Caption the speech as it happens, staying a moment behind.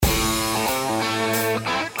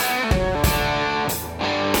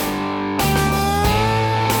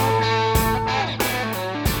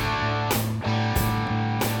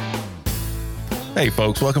Hey,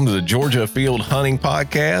 folks, welcome to the Georgia Field Hunting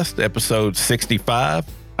Podcast, episode 65.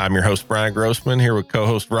 I'm your host, Brian Grossman, here with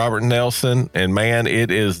co-host Robert Nelson. And man,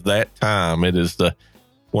 it is that time. It is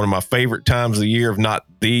one of my favorite times of the year, if not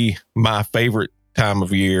my favorite time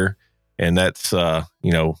of year. And that's,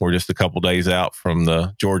 we're just a couple days out from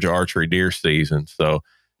the Georgia archery deer season. So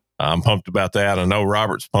I'm pumped about that. I know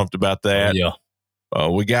Robert's pumped about that.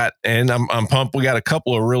 Oh, yeah. I'm pumped. We got a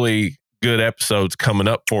couple of really good episodes coming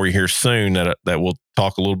up for you here soon that we'll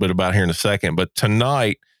talk a little bit about here in a second. But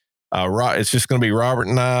tonight, it's just going to be Robert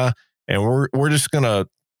and I, and we're just going to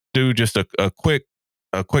do just a quick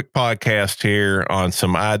podcast here on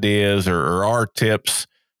some ideas or our tips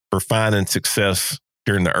for finding success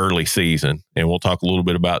during the early season. And we'll talk a little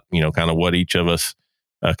bit about, kind of what each of us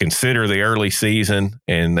consider the early season.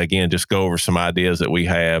 And again, just go over some ideas that we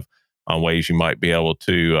have on ways you might be able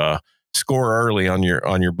to score early on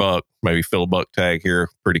your buck, maybe fill a buck tag here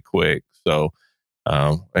pretty quick. So,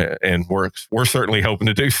 and we're certainly hoping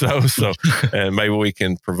to do so. So, and maybe we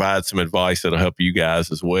can provide some advice that'll help you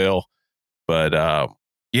guys as well. But I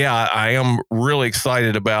am really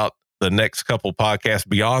excited about the next couple podcasts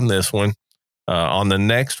beyond this one. On the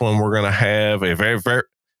next one, we're going to have as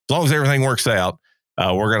long as everything works out,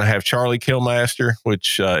 we're going to have Charlie Kilmaster,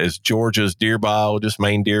 which is Georgia's deer biologist,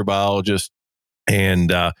 main deer biologist,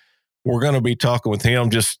 and we're going to be talking with him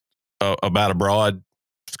just about a broad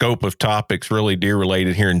scope of topics, really deer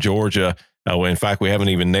related here in Georgia. In fact, we haven't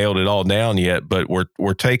even nailed it all down yet, but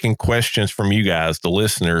we're taking questions from you guys, the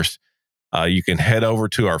listeners. You can head over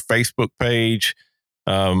to our Facebook page.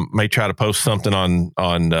 May try to post something on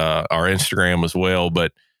our Instagram as well,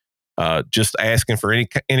 but just asking for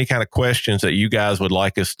any kind of questions that you guys would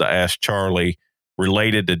like us to ask Charlie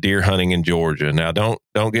related to deer hunting in Georgia. Now, don't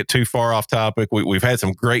get too far off topic. We've had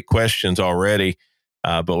some great questions already,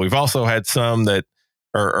 but we've also had some that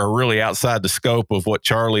are really outside the scope of what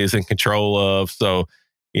Charlie is in control of. So,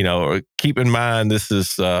 keep in mind this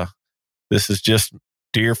is just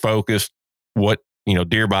deer focused.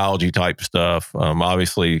 Deer biology type stuff.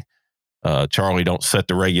 Obviously, Charlie don't set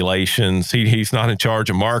the regulations. He's not in charge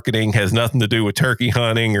of marketing, has nothing to do with turkey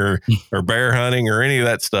hunting or bear hunting or any of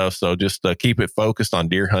that stuff. So just keep it focused on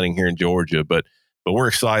deer hunting here in Georgia. But we're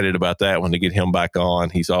excited about that one to get him back on.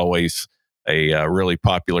 He's always a really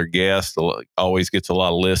popular guest, always gets a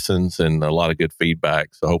lot of listens and a lot of good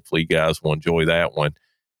feedback. So hopefully you guys will enjoy that one.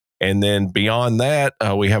 And then beyond that,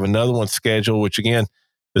 we have another one scheduled, which again,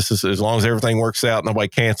 this is as long as everything works out, nobody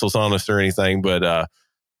cancels on us or anything. But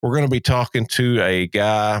we're going to be talking to a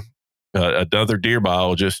guy, another deer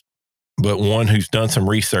biologist, but one who's done some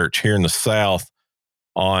research here in the South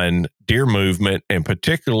on deer movement. And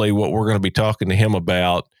particularly what we're going to be talking to him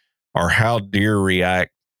about are how deer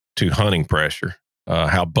react to hunting pressure,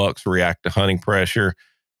 how bucks react to hunting pressure.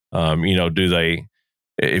 Do they,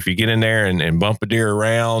 if you get in there and bump a deer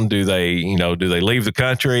around, do they leave the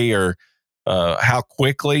country, or how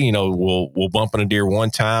quickly, we'll bump in a deer one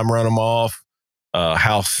time, run them off.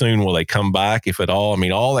 How soon will they come back, if at all? I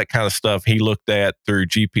mean, all that kind of stuff he looked at through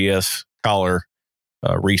GPS collar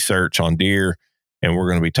research on deer, and we're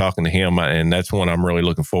going to be talking to him, and that's one I'm really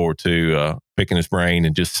looking forward to, picking his brain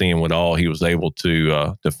and just seeing what all he was able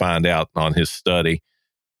to find out on his study.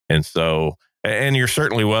 And so, and you're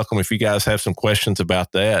certainly welcome if you guys have some questions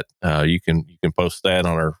about that. You can post that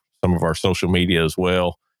on some of our social media as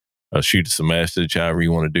well. Shoot us a message, however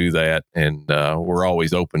you want to do that. And we're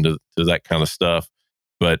always open to that kind of stuff.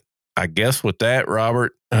 But I guess with that,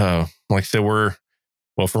 Robert, like I said,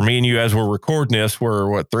 for me and you, as we're recording this,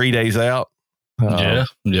 we're 3 days out?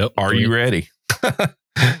 Yep. Are you ready?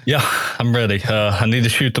 Yeah, I'm ready. I need to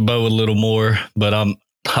shoot the bow a little more, but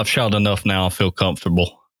I've shot enough now. I feel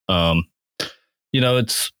comfortable.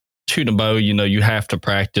 It's shooting a bow, you have to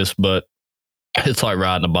practice, but it's like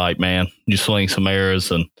riding a bike, man. You swing some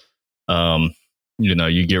arrows and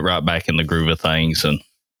you get right back in the groove of things. And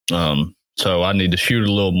so I need to shoot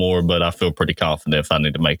a little more, but I feel pretty confident if I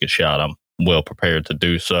need to make a shot, I'm well prepared to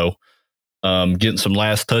do so. Getting some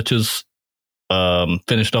last touches,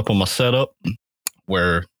 finished up on my setup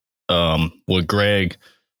where with Greg,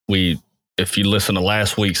 if you listen to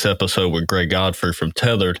last week's episode with Greg Godfrey from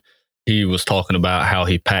Tethered, he was talking about how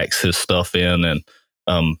he packs his stuff in, and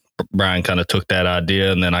Brian kind of took that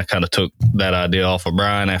idea, and then I kind of took that idea off of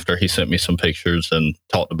Brian after he sent me some pictures and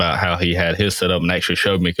talked about how he had his set up, and actually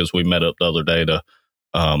showed me, because we met up the other day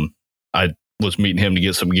I was meeting him to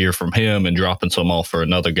get some gear from him and dropping some off for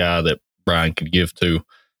another guy that Brian could give to.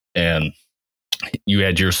 And you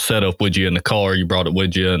had your setup with you in the car, you brought it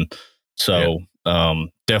with you. And so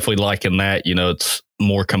definitely liking that. It's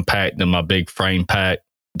more compact than my big frame pack,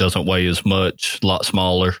 doesn't weigh as much, a lot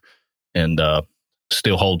smaller. And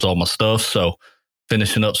still holds all my stuff. So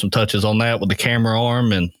finishing up some touches on that with the camera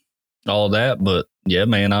arm and all of that. But yeah,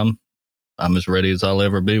 man, I'm as ready as I'll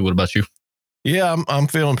ever be. What about you? Yeah, I'm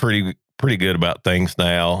feeling pretty good about things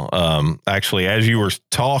now. Actually, as you were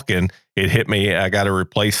talking, it hit me. I got to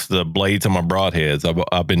replace the blades on my broadheads.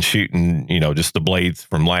 I've been shooting, just the blades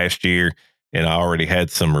from last year, and I already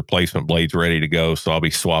had some replacement blades ready to go. So I'll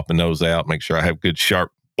be swapping those out. Make sure I have good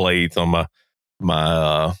sharp blades on my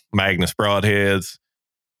Magnus broadheads.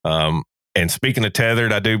 And speaking of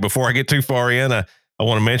Tethered, before I get too far in, I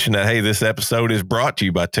want to mention that, hey, this episode is brought to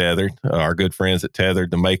you by Tethered, our good friends at Tethered,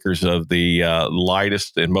 the makers of the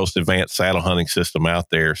lightest and most advanced saddle hunting system out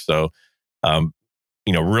there. So,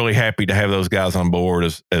 really happy to have those guys on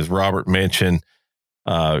board. As Robert mentioned,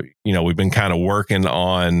 we've been kind of working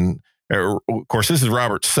on, of course, this is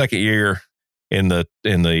Robert's second year in the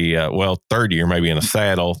third year, maybe in a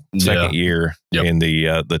saddle, second year in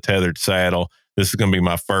the Tethered saddle. This is going to be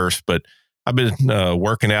my first, but I've been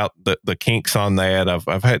working out the kinks on that.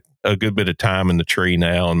 I've had a good bit of time in the tree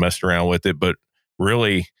now and messed around with it, but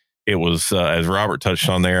really it was, as Robert touched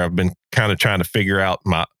on there, I've been kind of trying to figure out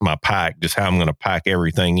my pack, just how I'm going to pack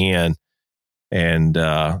everything in. And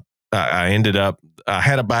I ended up, I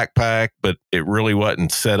had a backpack, but it really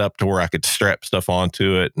wasn't set up to where I could strap stuff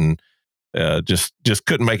onto it, and just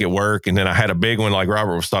couldn't make it work. And then I had a big one like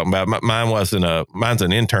Robert was talking about. Mine's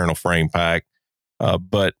an internal frame pack,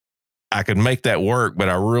 but I could make that work, but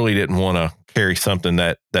I really didn't want to carry something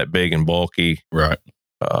that big and bulky. Right.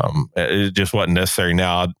 It just wasn't necessary.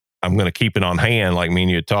 Now I'm going to keep it on hand, like me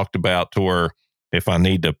and you had talked about, to where if I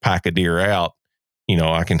need to pack a deer out,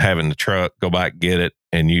 I can have it in the truck, go back, get it,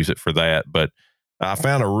 and use it for that. But I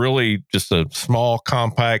found just a small,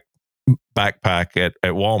 compact backpack at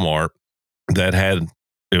Walmart that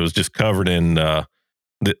it was just covered in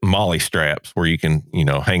the molly straps where you can,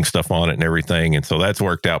 hang stuff on it and everything. And so that's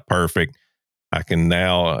worked out perfect. I can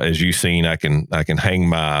now, as you've seen, I can hang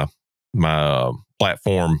my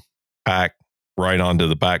platform pack right onto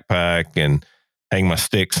the backpack and hang my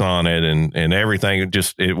sticks on it and everything.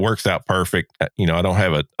 It works out perfect. I don't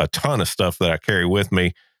have a ton of stuff that I carry with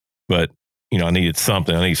me, but I needed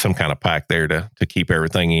something. I need some kind of pack there to keep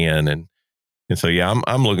everything in. And so, yeah,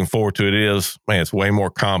 I'm looking forward to it. It's way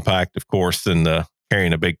more compact, of course, than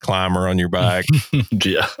carrying a big climber on your back.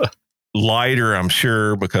 Yeah. Lighter, I'm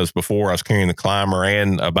sure, because before I was carrying the climber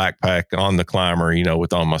and a backpack on the climber,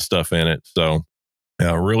 with all my stuff in it. So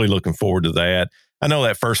really looking forward to that. I know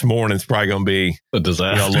that first morning is probably going to be a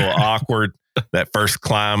disaster, a little awkward. That first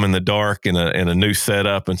climb in the dark and a new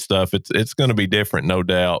setup and stuff. It's going to be different, no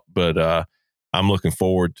doubt. But I'm looking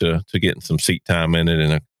forward to getting some seat time in it,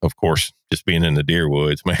 and of course, just being in the deer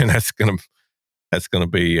woods, man. That's gonna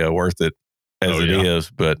be worth it as it is.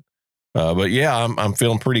 But yeah, I'm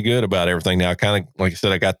feeling pretty good about everything now. Kind of like I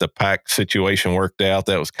said, I got the pack situation worked out.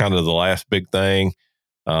 That was kind of the last big thing.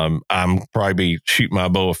 I'm probably be shooting my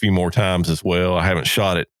bow a few more times as well. I haven't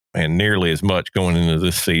shot it nearly as much going into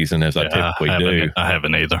this season as I typically do. I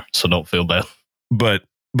haven't either, so don't feel bad. But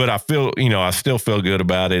I feel, I still feel good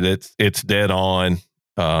about it. It's dead on.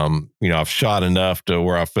 I've shot enough to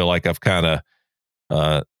where I feel like I've kind of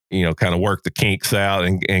worked the kinks out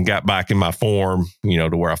and got back in my form, to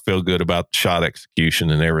where I feel good about shot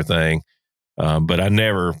execution and everything. But I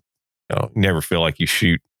never feel like you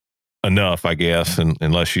shoot enough, I guess,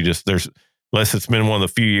 unless it's been one of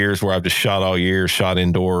the few years where I've just shot all year, shot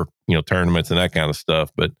indoor, tournaments and that kind of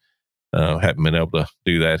stuff. But haven't been able to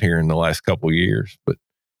do that here in the last couple of years. But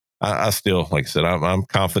I still, like I said, I'm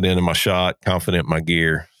confident in my shot, confident in my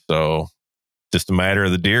gear. So just a matter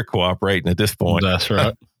of the deer cooperating at this point. That's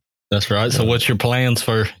right. That's right. So what's your plans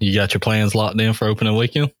you got your plans locked in for opening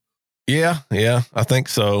weekend? Yeah, I think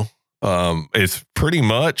so. It's pretty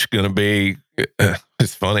much going to be,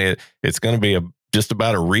 it's funny. It's going to be just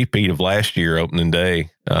about a repeat of last year opening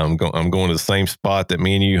day. I'm going to the same spot that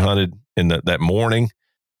me and you hunted in that morning.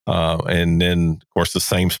 And then of course the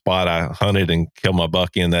same spot I hunted and killed my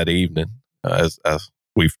buck in that evening. As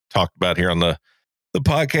we've talked about here on the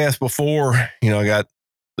podcast before,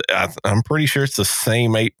 I'm pretty sure it's the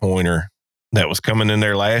same 8-pointer that was coming in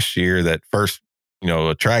there last year that first,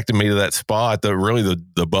 attracted me to that spot.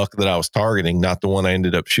 The buck that I was targeting, not the one I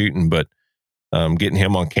ended up shooting, but getting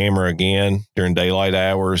him on camera again during daylight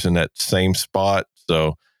hours in that same spot.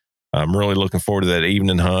 So I'm really looking forward to that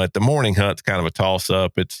evening hunt. The morning hunt's kind of a toss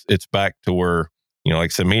up. It's back to where, like I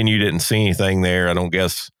said, me and you didn't see anything there, I don't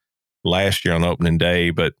guess, last year on opening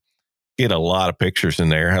day, but get a lot of pictures in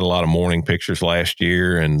there. Had a lot of morning pictures last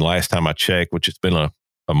year, and last time I checked, which it's been a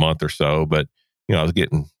month or so, but I was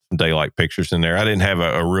getting some daylight pictures in there. I didn't have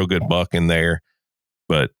a real good buck in there,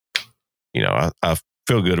 but I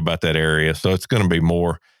feel good about that area. So it's going to be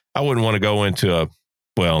more. I wouldn't want to go into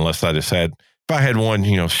unless I just had, if I had one,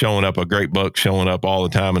 showing up, a great buck showing up all the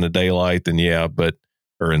time in the daylight, then yeah,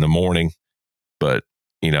 or in the morning, but,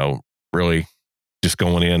 really just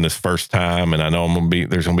going in this first time. And I know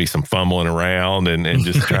there's going to be some fumbling around and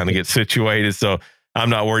just trying to get situated. So I'm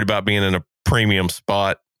not worried about being in a premium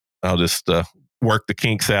spot. I'll just work the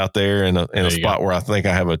kinks out there in a spot where I think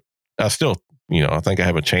I have I think I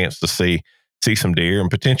have a chance to see some deer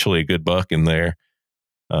and potentially a good buck in there.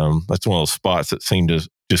 That's one of those spots that seem to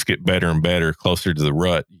just get better and better closer to the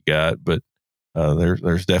rut you got. But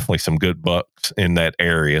there's definitely some good bucks in that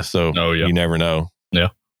area. So you never know. Yeah,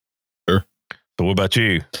 sure. So what about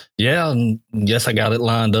you? Yeah, guess I got it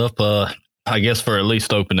lined up. I guess for at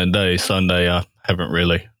least opening day, Sunday, I haven't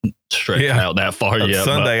really stretched out that far yet.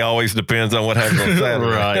 Sunday always depends on what happens on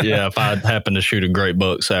Saturday. Right, yeah. If I happen to shoot a great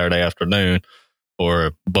buck Saturday afternoon or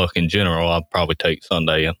a buck in general, I'll probably take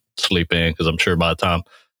Sunday and sleep in because I'm sure by the time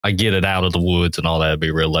I get it out of the woods and all that, it'd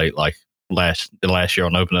be real late. Like the last year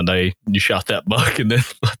on opening day, you shot that buck and then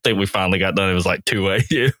I think we finally got done. It was like 2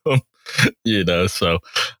 a.m., so,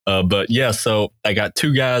 but yeah, so I got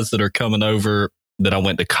 2 guys that are coming over that I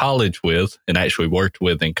went to college with and actually worked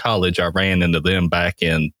with in college. I ran into them back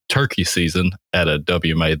in turkey season at a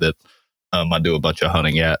WMA that I do a bunch of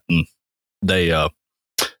hunting at, and they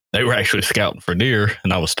were actually scouting for deer,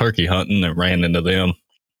 and I was turkey hunting and ran into them,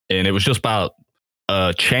 and it was just about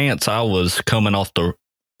a chance. I was coming off the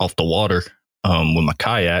water with my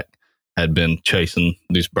kayak. Had been chasing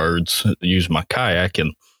these birds using my kayak,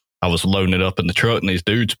 and I was loading it up in the truck, and these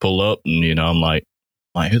dudes pull up, and I'm like,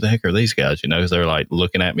 who the heck are these guys? Because they're like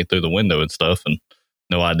looking at me through the window and stuff, and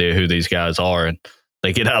no idea who these guys are. And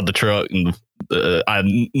they get out of the truck, and I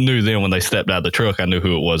knew them when they stepped out of the truck. I knew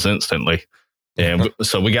who it was instantly. And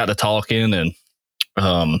so we got to talking, and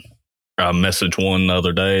I messaged one the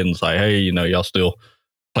other day and was like, hey, y'all still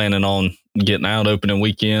planning on getting out opening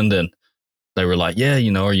weekend? And they were like, yeah,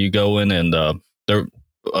 are you going? And they're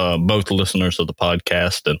both listeners of the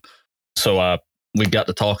podcast. And so we got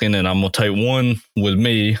to talking, and I'm going to take one with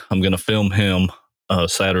me. I'm going to film him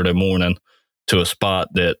Saturday morning to a spot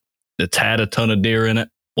that's had a ton of deer in it.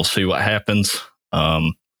 We'll see what happens.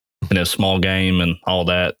 And it's small game and all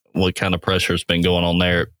that. What kind of pressure has been going on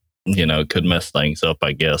there? It could mess things up,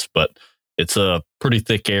 I guess. But it's a pretty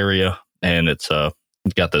thick area, and it's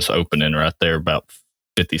got this opening right there, about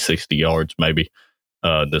 50, 60 yards maybe.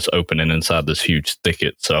 This opening inside this huge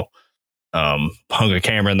thicket. So hung a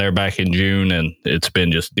camera in there back in June, and it's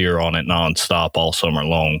been just deer on it nonstop all summer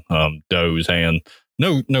long. Does and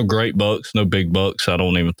no great bucks, no big bucks. I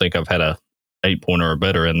don't even think I've had a 8-pointer or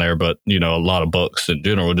better in there, but a lot of bucks in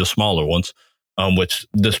general, just smaller ones. Which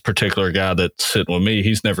this particular guy that's sitting with me,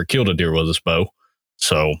 he's never killed a deer with his bow.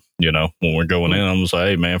 So when we're going in, I'm gonna say,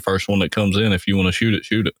 hey man, first one that comes in, if you want to shoot it,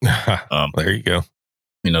 shoot it. There you go.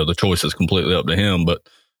 The choice is completely up to him, but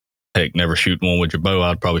heck, never shooting one with your bow,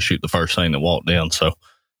 I'd probably shoot the first thing that walked in. So,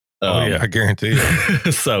 I guarantee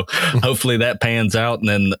you. So hopefully that pans out. And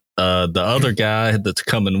then the other guy that's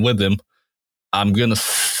coming with him, I'm going to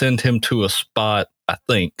send him to a spot. I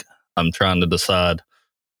think I'm trying to decide.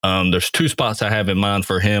 There's 2 spots I have in mind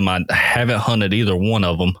for him. I haven't hunted either one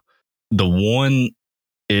of them. The one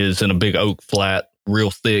is in a big oak flat,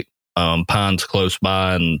 real thick, pines close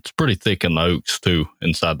by, and it's pretty thick in the oaks too,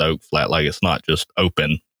 inside the oak flat. Like it's not just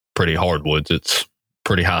open, pretty hardwoods. It's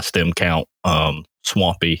pretty high stem count,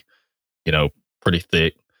 swampy, pretty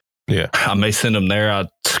thick. Yeah. I may send him there. I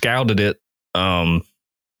scouted it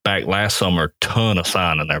back last summer, ton of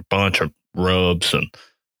sign in there, bunch of rubs and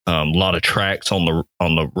a lot of tracks on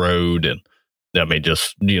the road, and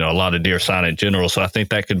just a lot of deer sign in general. So I think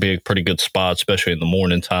that could be a pretty good spot, especially in the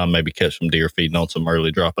morning time. Maybe catch some deer feeding on some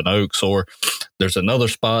early dropping oaks. Or there's another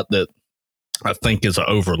spot that I think is an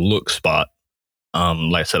overlooked spot.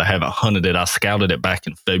 Like I said, I haven't hunted it. I scouted it back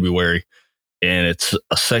in February, and it's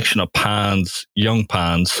a section of pines, young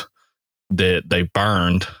pines, that they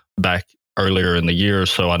burned back earlier in the year.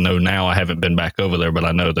 So I know now, I haven't been back over there, but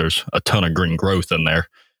I know there's a ton of green growth in there,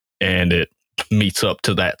 and it meets up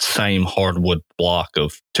to that same hardwood block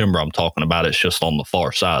of timber I'm talking about. It's just on the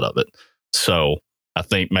far side of it. So I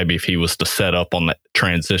think maybe if he was to set up on that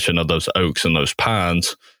transition of those oaks and those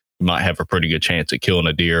pines, you might have a pretty good chance at killing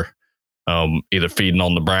a deer, either feeding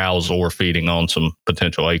on the browse or feeding on some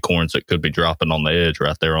potential acorns that could be dropping on the edge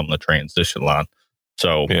right there on the transition line.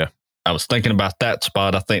 So yeah, I was thinking about that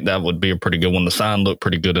spot. I think that would be a pretty good one. The sign looked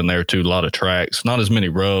pretty good in there too. A lot of tracks, not as many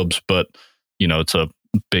rubs, but it's a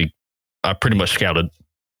big, I pretty much scouted,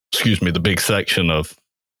 the big section of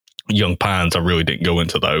young pines. I really didn't go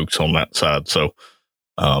into the oaks on that side. So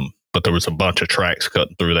but there was a bunch of tracks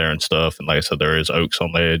cutting through there and stuff. And like I said, there is oaks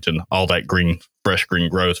on the edge and all that fresh green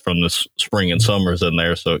growth from this spring and summer is in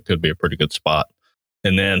there. So it could be a pretty good spot.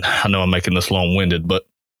 And then I know I'm making this long winded, but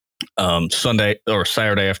Sunday or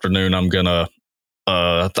Saturday afternoon, I'm going to,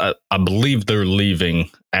 I believe they're leaving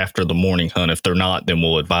after the morning hunt. If they're not, then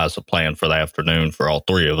we'll advise a plan for the afternoon for all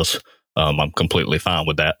three of us. I'm completely fine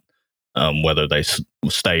with that, whether they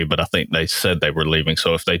stay, but I think they said they were leaving.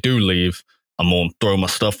 So if they do leave, I'm going to throw my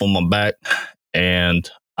stuff on my back and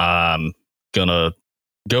I'm going to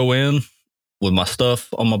go in with my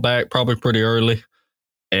stuff on my back probably pretty early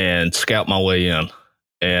and scout my way in.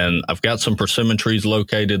 And I've got some persimmon trees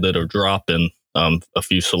located that are dropping, a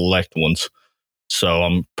few select ones. So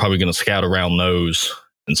I'm probably going to scout around those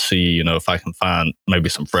and see, if I can find maybe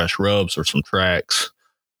some fresh rubs or some tracks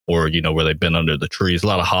or, where they've been under the trees. A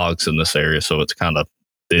lot of hogs in this area. So it's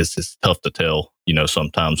it's tough to tell,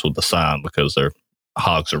 sometimes with the sign because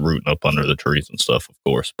hogs are rooting up under the trees and stuff, of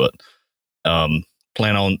course. But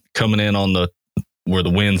plan on coming in on where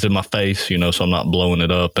the wind's in my face, so I'm not blowing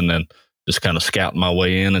it up, and then just kind of scouting my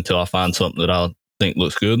way in until I find something that I think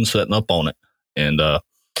looks good and setting up on it. And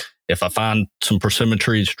if I find some persimmon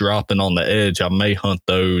trees dropping on the edge, I may hunt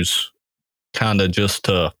those kind of just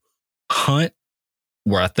to hunt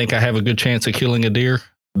where I think I have a good chance of killing a deer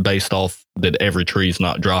based off that every tree's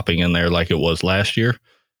not dropping in there like it was last year.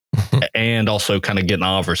 And also kind of getting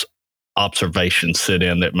observation sit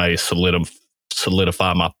in that may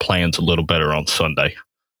solidify my plans a little better on Sunday.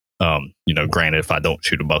 Granted, if I don't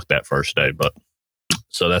shoot a buck that first day, but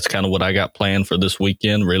so that's kind of what I got planned for this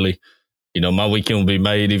weekend. Really, my weekend will be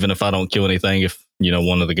made even if I don't kill anything. If,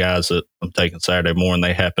 one of the guys that I'm taking Saturday morning,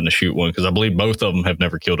 they happen to shoot one, because I believe both of them have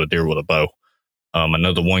never killed a deer with a bow. I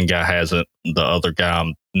know the one guy hasn't. The other guy,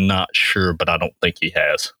 I'm not sure, but I don't think he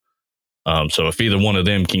has. So if either one of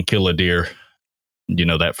them can kill a deer,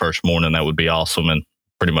 that first morning, that would be awesome and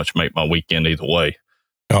pretty much make my weekend either way.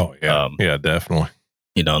 Oh, yeah. Yeah, definitely.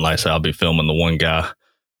 And like I said, I'll be filming the one guy.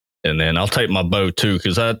 And then I'll take my bow too,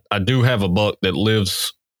 because I do have a buck that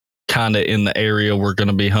lives kind of in the area we're going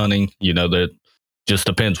to be hunting. That just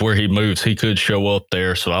depends where he moves. He could show up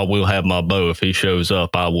there. So I will have my bow. If he shows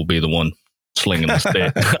up, I will be the one slinging the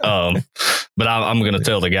stick. But I'm going to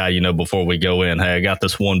tell the guy, before we go in, hey, I got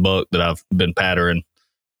this one buck that I've been pattering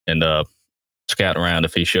and scouting around.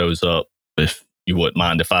 If he shows up, if you wouldn't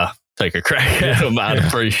mind if I take a crack at him, I'd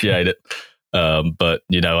appreciate it. But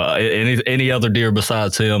any other deer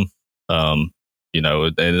besides him, and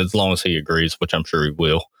as long as he agrees, which I'm sure he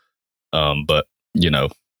will. But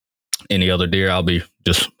any other deer, I'll be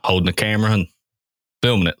just holding the camera and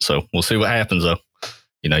filming it. So we'll see what happens though.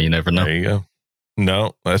 You never know. There you go.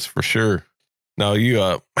 No, that's for sure. No, you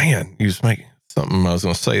just making something I was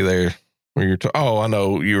going to say there where you're I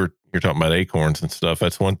know you're talking about acorns and stuff.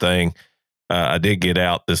 That's one thing. I did get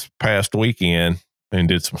out this past weekend and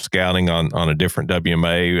did some scouting on a different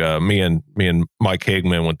WMA. Me and Mike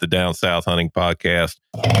Higman with the Down South Hunting Podcast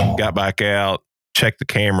got back out, checked the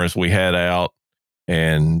cameras we had out,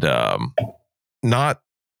 and not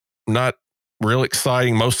real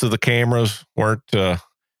exciting. Most of the cameras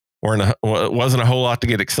wasn't a whole lot to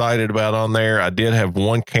get excited about on there. I did have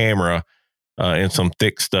one camera and some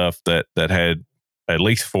thick stuff that had at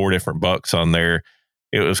least 4 different bucks on there.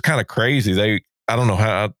 It was kind of crazy. I don't know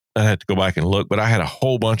how. I had to go back and look, but I had a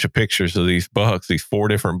whole bunch of pictures of these bucks, these 4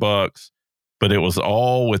 different bucks, but it was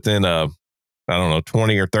all within a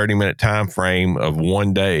 20 or 30 minute time frame of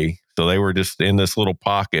one day. So they were just in this little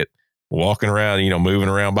pocket, walking around, moving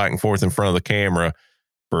around back and forth in front of the camera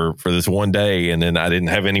for this one day. And then I didn't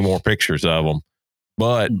have any more pictures of them,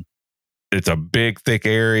 but it's a big, thick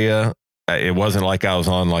area. It wasn't like I was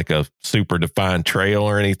on like a super defined trail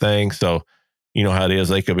or anything. So you know how it is.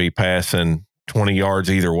 They could be passing 20 yards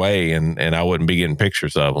either way, and I wouldn't be getting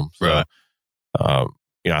pictures of them. So, right. I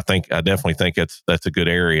definitely think that's a good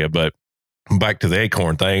area. But back to the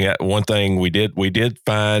acorn thing, one thing we did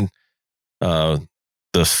find the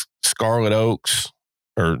scarlet oaks,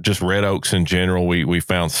 or just red oaks in general. We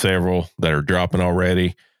found several that are dropping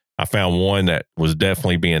already. I found one that was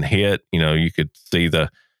definitely being hit. You could see the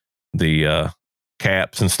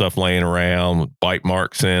caps and stuff laying around with bite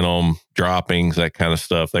marks in them, droppings, that kind of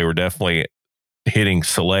stuff. They were definitely hitting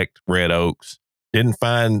select red oaks. Didn't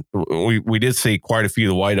find, we did see quite a few of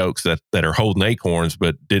the white oaks that are holding acorns,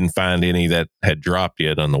 but didn't find any that had dropped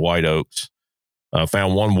yet on the white oaks.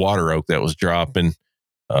 Found one water oak that was dropping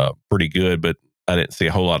pretty good, but I didn't see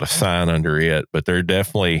a whole lot of sign under it. But they're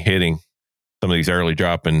definitely hitting some of these early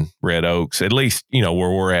dropping red oaks, at least, where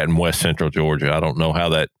we're at in West Central Georgia. I don't know how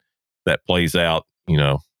that plays out,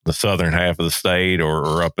 the southern half of the state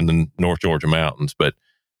or up in the North Georgia mountains. But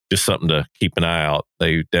just something to keep an eye out.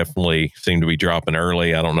 They definitely seem to be dropping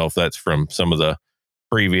early. I don't know if that's from some of the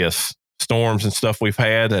previous storms and stuff we've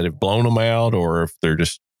had that have blown them out, or if they're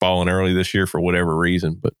just falling early this year for whatever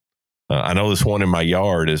reason. But I know this one in my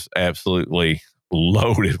yard is absolutely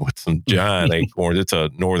loaded with some giant acorns. It's a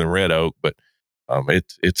northern red oak, but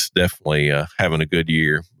it's definitely having a good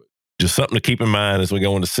year. Just something to keep in mind as we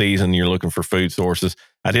go into season. You're looking for food sources.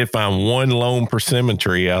 I did find one lone persimmon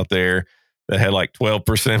tree out there that had like 12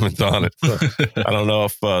 persimmons on it. So I don't know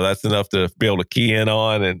if that's enough to be able to key in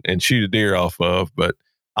on and shoot a deer off of, but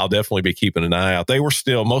I'll definitely be keeping an eye out. Most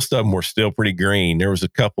of them were still pretty green. There was a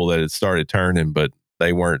couple that had started turning, but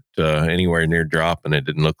they weren't anywhere near dropping. It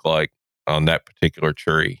didn't look like on that particular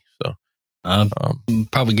tree. So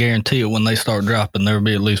probably guarantee it when they start dropping, there'll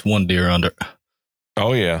be at least one deer under.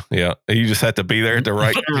 Oh yeah. You just have to be there at the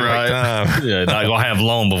right time. Yeah, not gonna have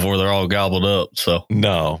long before they're all gobbled up. So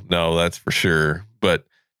no, that's for sure. But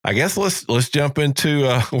I guess let's jump into.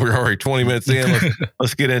 We're already 20 minutes in.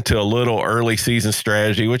 Let's get into a little early season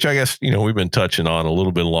strategy, which I guess we've been touching on a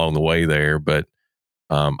little bit along the way there. But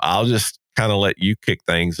I'll just kind of let you kick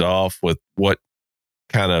things off with what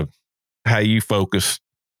you focus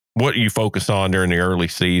on during the early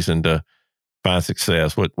season to find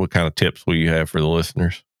success. What kind of tips will you have for the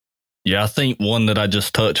listeners? Yeah, I think one that I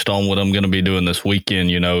just touched on, what I'm going to be doing this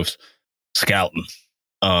weekend, is scouting,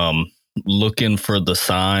 looking for the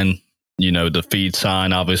sign, the feed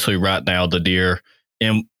sign. Obviously right now the deer,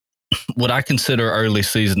 and what I consider early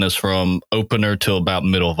season is from opener till about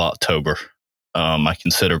middle of October. I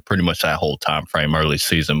consider pretty much that whole time frame early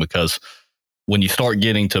season, because when you start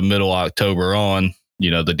getting to middle October on,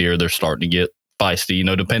 the deer, they're starting to get feisty,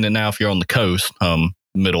 depending now if you're on the coast,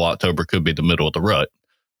 middle October could be the middle of the rut.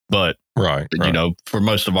 But, right. For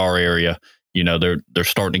most of our area, they're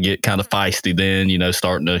starting to get kind of feisty then,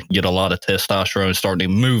 starting to get a lot of testosterone, starting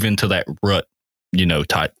to move into that rut,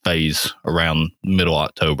 type phase around middle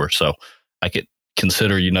October. So I could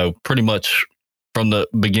consider, pretty much from the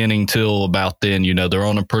beginning till about then, they're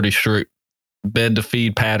on a pretty strict bed to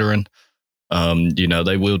feed pattern.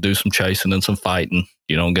 They will do some chasing and some fighting.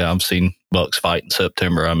 I've seen bucks fight in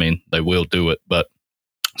September. I mean, they will do it. But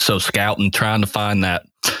so scouting, trying to find that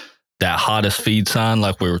hottest feed sign,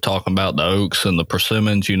 like we were talking about, the oaks and the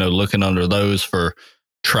persimmons, looking under those for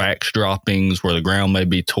tracks droppings where the ground may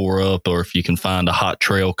be tore up, or if you can find a hot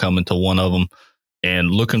trail coming to one of them,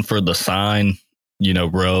 and looking for the sign,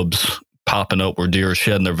 rubs popping up where deer are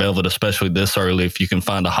shedding their velvet, especially this early. If you can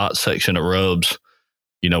find a hot section of rubs,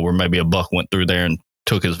 where maybe a buck went through there and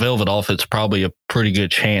took his velvet off, it's probably a pretty good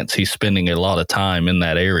chance he's spending a lot of time in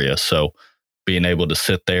that area. So being able to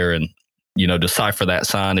sit there and, decipher that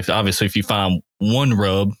sign. If you find one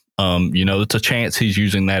rub, it's a chance he's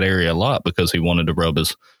using that area a lot because he wanted to rub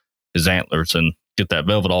his antlers and get that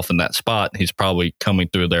velvet off in that spot. He's probably coming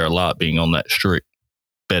through there a lot, being on that strict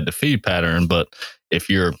bed to feed pattern. But if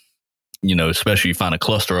you're, especially you find a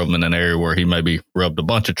cluster of them in an area where he maybe rubbed a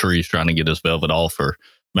bunch of trees trying to get his velvet off, or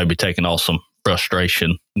maybe taking off some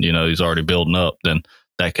frustration, he's already building up, then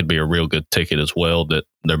that could be a real good ticket as well, that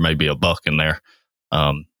there may be a buck in there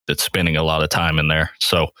that's spending a lot of time in there.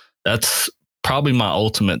 So that's probably my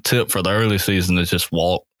ultimate tip for the early season, is just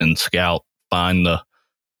walk and scout, find the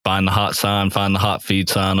hot sign, find the hot feed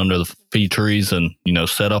sign under the feed trees, and,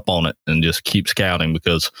 set up on it and just keep scouting.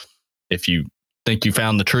 Because if you think you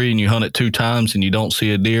found the tree and you hunt it 2 times and you don't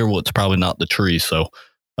see a deer, well, it's probably not the tree. So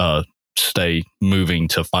stay moving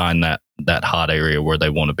to find that hot area where they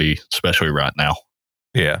want to be, especially right now.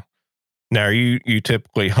 Yeah. Now, are you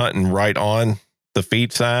typically hunting right on the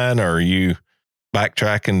feed sign, or are you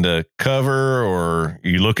backtracking to cover, or are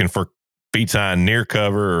you looking for feed sign near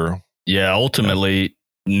cover? Or yeah, ultimately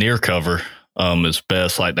near cover is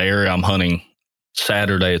best. Like the area I'm hunting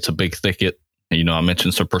Saturday, it's a big thicket. I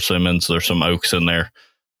mentioned some persimmons, there's some oaks in there.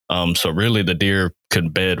 So really the deer can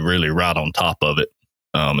bed really right on top of it.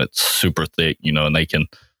 It's super thick, and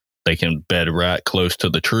they can bed right close to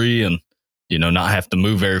the tree and, not have to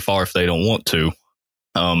move very far if they don't want to.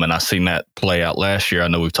 And I seen that play out last year. I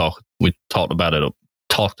know we talked about it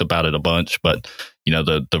a bunch, but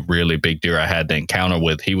the really big deer I had the encounter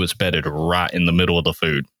with, he was bedded right in the middle of the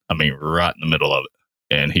food. I mean, right in the middle of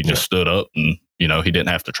it. And he just stood up and, he didn't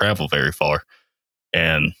have to travel very far.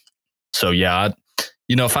 And so, yeah,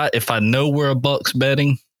 if I know where a buck's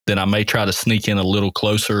bedding, then I may try to sneak in a little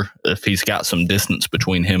closer if he's got some distance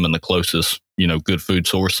between him and the closest, good food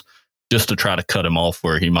source, just to try to cut him off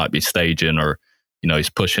where he might be staging, or, he's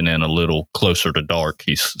pushing in a little closer to dark.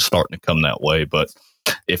 He's starting to come that way. But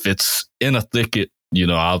if it's in a thicket,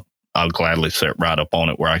 I'll gladly set right up on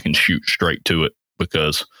it where I can shoot straight to it,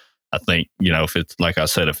 because I think, if it's, like I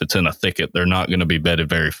said, if it's in a thicket, they're not going to be bedded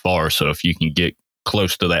very far. So if you can get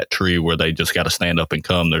close to that tree where they just got to stand up and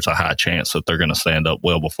come, there's a high chance that they're going to stand up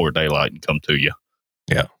well before daylight and come to you.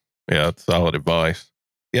 Yeah. Yeah. That's solid advice.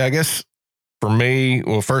 Yeah. I guess for me,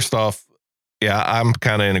 well, first off, yeah, I'm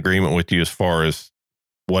kind of in agreement with you as far as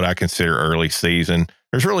what I consider early season.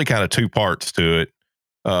 There's really kind of two parts to it.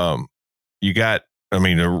 You got, a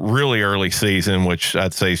really early season, which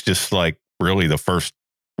I'd say is just like really the first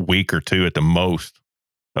week or two at the most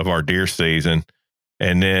of our deer season.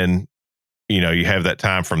 And then, you have that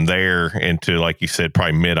time from there into, like you said,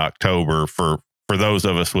 probably mid-October for those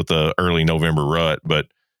of us with the early November rut. But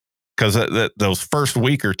because those first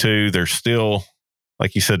week or two, they're still,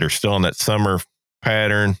 like you said, they're still in that summer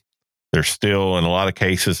pattern. They're still, in a lot of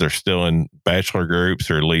cases, they're still in bachelor groups,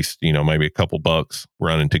 or at least, maybe a couple bucks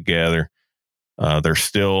running together. They're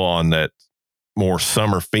still on that more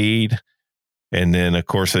summer feed. And then, of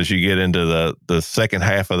course, as you get into the second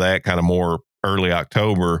half of that, kind of more early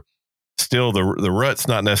October, still the rut's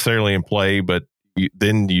not necessarily in play, but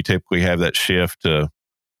then you typically have that shift to,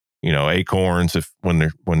 acorns when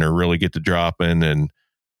they're really get to dropping, and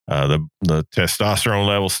the testosterone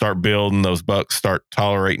levels start building. Those bucks start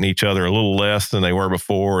tolerating each other a little less than they were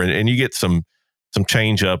before, and you get some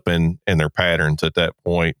change up in their patterns at that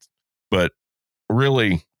point. But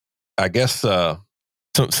really, I guess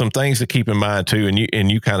some things to keep in mind too,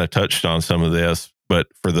 and you kind of touched on some of this, but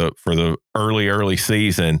for the early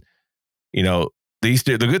season, these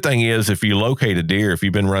deer, the good thing is, if you locate a deer, if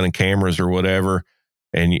you've been running cameras or whatever,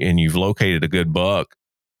 and you've located a good buck,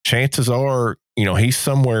 chances are, he's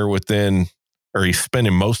somewhere within, or he's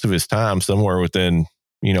spending most of his time somewhere within,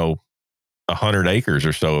 100 acres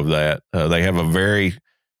or so of that. They have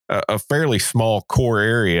a fairly small core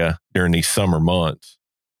area during these summer months.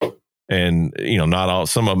 And, not all,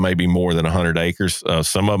 some of them may be more than 100 acres.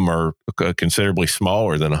 Some of them are considerably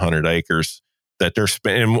smaller than 100 acres that they're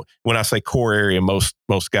spending. When I say core area, most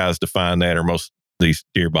guys define that, or most these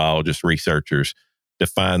deer biologists, researchers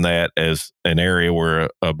define that as an area where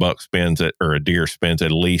a buck spends it, or a deer spends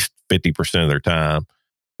at least 50% of their time.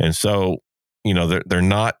 And so, they're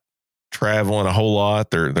not traveling a whole lot.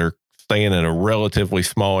 They're staying in a relatively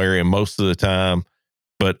small area most of the time.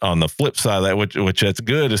 But on the flip side of that, which that's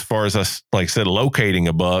good as far as us, like I said, locating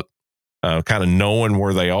a buck, kind of knowing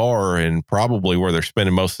where they are and probably where they're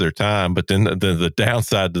spending most of their time. But then the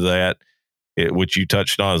downside to that, which you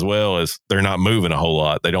touched on as well, is they're not moving a whole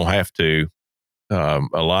lot. They don't have to. A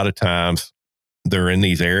lot of times they're in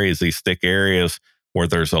these areas, these thick areas where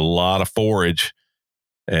there's a lot of forage,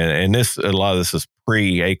 and a lot of this is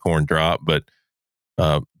pre-acorn drop, but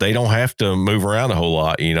they don't have to move around a whole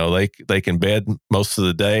lot. They can bed most of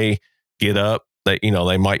the day, get up. They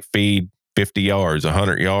might feed 50 yards,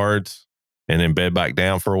 100 yards, and then bed back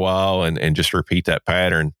down for a while, and just repeat that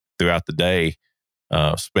pattern throughout the day,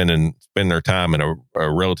 spending their time in a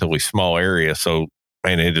relatively small area. So,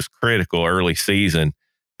 man, it is critical early season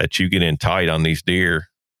that you get in tight on these deer.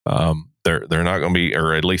 They're not going to be,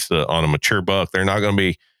 or at least on a mature buck, they're not going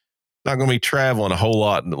to be traveling a whole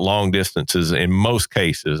lot long distances in most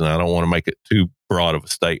cases. And I don't want to make it too broad of a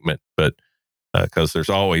statement, but because there's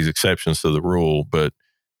always exceptions to the rule. But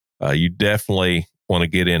you definitely want to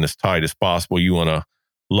get in as tight as possible. You want to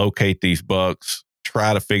locate these bucks,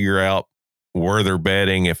 try to figure out where they're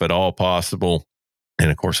bedding, if at all possible. And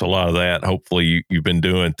of course, a lot of that, hopefully, you've been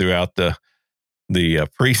doing throughout the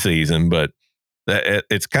preseason. But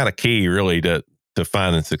it's kind of key, really, to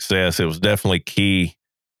finding success. It was definitely key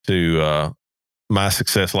to my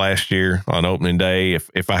success last year on opening day.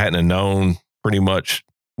 If I hadn't have known pretty much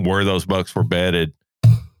where those bucks were bedded,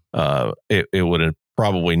 it would have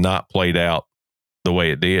probably not played out the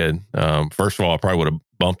way it did. First of all, I probably would have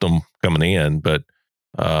bumped them coming in, but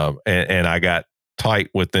and I got tight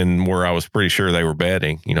within where I was pretty sure they were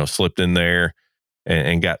bedding. Slipped in there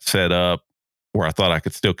and got set up where I thought I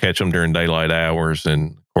could still catch them during daylight hours.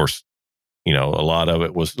 And of course, a lot of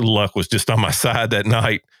it was luck was just on my side that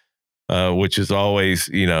night, which is always,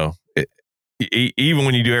 even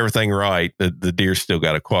when you do everything right, the deer still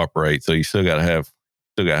got to cooperate. So you still got to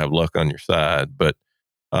have luck on your side. But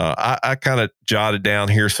I kind of jotted down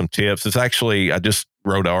here some tips. It's actually, I just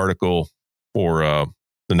wrote an article for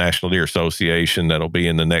the National Deer Association that'll be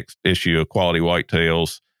in the next issue of Quality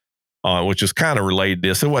Whitetails, which is kind of related to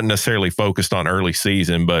this. It wasn't necessarily focused on early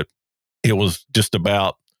season, but it was just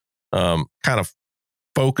about kind of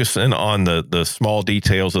focusing on the small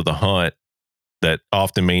details of the hunt that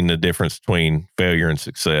often mean the difference between failure and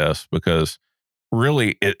success. Because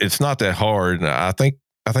really, it's not that hard. I think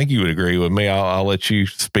you would agree with me. I'll let you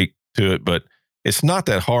speak to it, but it's not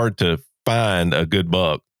that hard to find a good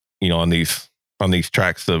buck. on these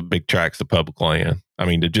tracks, the big tracks of public land. I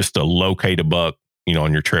mean, to locate a buck,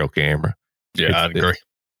 on your trail camera. Yeah, I'd agree.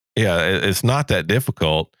 It's not that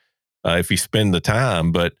difficult if you spend the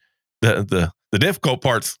time, but the difficult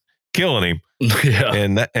part's killing him. Yeah,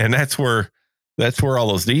 and that's where all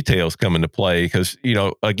those details come into play, because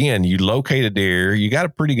again, you locate a deer, you got a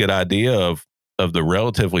pretty good idea of the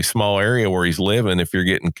relatively small area where he's living if you're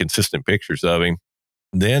getting consistent pictures of him.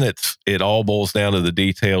 Then it all boils down to the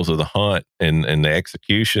details of the hunt and the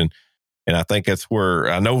execution. And I think that's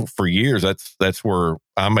where, I know for years, that's where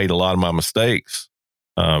I made a lot of my mistakes.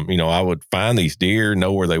 I would find these deer,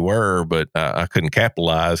 know where they were, but I couldn't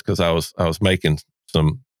capitalize because I was making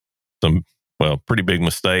some pretty big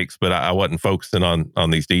mistakes, but I wasn't focusing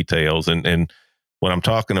on these details. And what I'm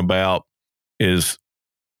talking about is,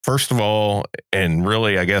 first of all, and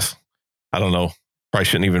really, I guess, I don't know, probably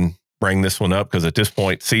shouldn't even bring this one up because at this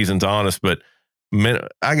point, season's honest, but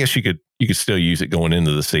I guess you could still use it going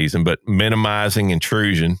into the season, but minimizing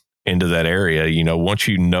intrusion into that area. Once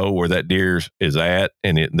you know where that deer is at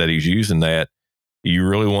and that he's using that, you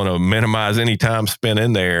really want to minimize any time spent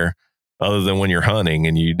in there other than when you're hunting.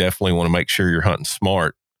 And you definitely want to make sure you're hunting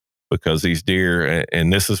smart, because these deer,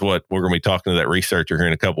 and this is what we're going to be talking to that researcher here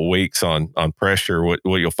in a couple of weeks on pressure. What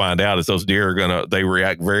you'll find out is those deer they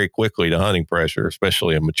react very quickly to hunting pressure,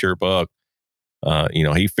 especially a mature buck.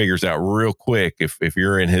 He figures out real quick if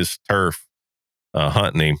you're in his turf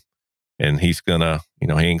hunting him, and he's gonna, he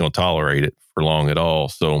ain't gonna tolerate it for long at all.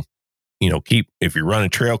 So, if you're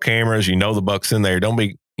running trail cameras, the buck's in there. Don't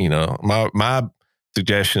be, my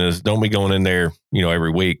suggestion is don't be going in there,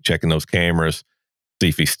 every week checking those cameras, see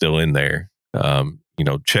if he's still in there.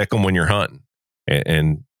 Check them when you're hunting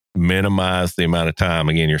and minimize the amount of time,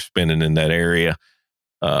 again, you're spending in that area.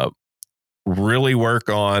 Really work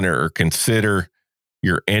on or consider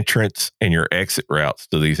your entrance and your exit routes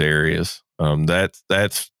to these areas.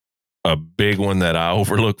 That's a big one that I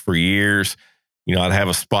overlooked for years. I'd have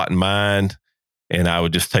a spot in mind and I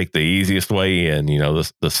would just take the easiest way in,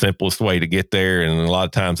 the simplest way to get there. And a lot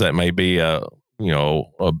of times that may be a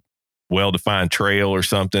well-defined trail or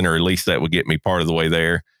something, or at least that would get me part of the way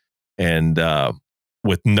there. And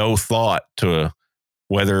with no thought to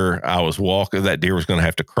whether I was walking, that deer was going to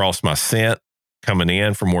have to cross my scent coming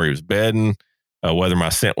in from where he was bedding, whether my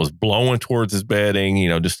scent was blowing towards his bedding,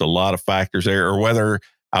 just a lot of factors there, or whether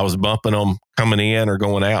I was bumping them coming in or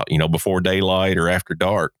going out, before daylight or after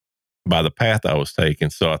dark by the path I was taking.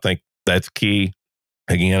 So I think that's key.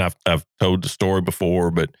 Again, I've told the story before,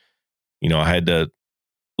 but, I had to,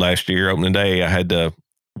 last year, opening day, I had to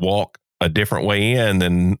walk a different way in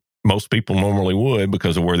than most people normally would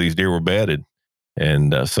because of where these deer were bedded.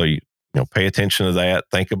 And so you pay attention to that.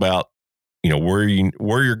 Think about where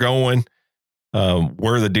you're going,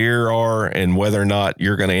 where the deer are, and whether or not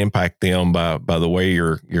you're going to impact them by the way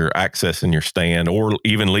you're accessing your stand, or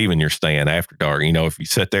even leaving your stand after dark. If you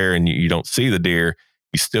sit there and you don't see the deer,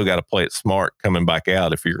 you still got to play it smart coming back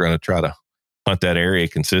out if you're going to try to hunt that area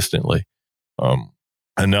consistently.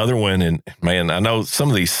 Another one, and man, I know some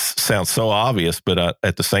of these sound so obvious, but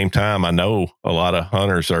at the same time, I know a lot of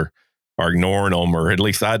hunters are ignoring them, or at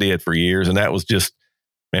least I did for years. And that was just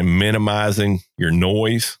minimizing your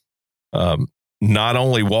noise. Not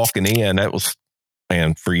only walking in, that was,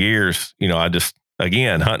 man, for years, I just,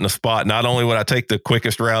 again, hunting a spot, not only would I take the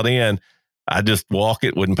quickest route in, I just walk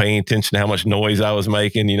it, wouldn't pay any attention to how much noise I was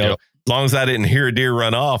making, Yep. As long as I didn't hear a deer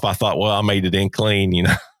run off, I thought, well, I made it in clean,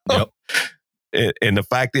 Yep. And the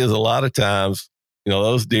fact is, a lot of times,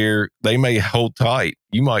 those deer, they may hold tight.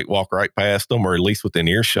 You might walk right past them, or at least within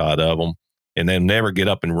earshot of them, and then never get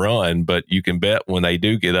up and run. But you can bet when they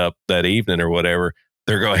do get up that evening or whatever,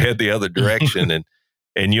 they're going to head the other direction,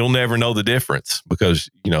 and you'll never know the difference because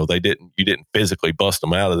you didn't physically bust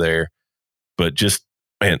them out of there. But just,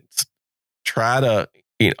 man, try to,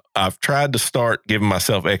 I've tried to start giving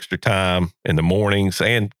myself extra time in the mornings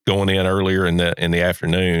and going in earlier in the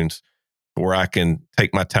afternoons, where I can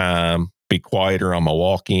take my time, be quieter on my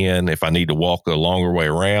walk in. If I need to walk a longer way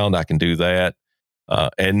around, I can do that.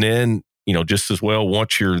 And then, just as well,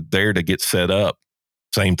 once you're there to get set up,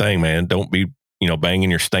 same thing, man. Don't be, banging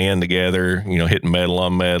your stand together, hitting metal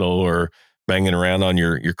on metal, or banging around on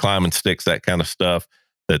your climbing sticks, that kind of stuff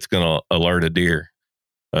that's going to alert a deer.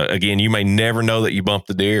 Again, you may never know that you bumped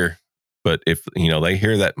the deer, but if, they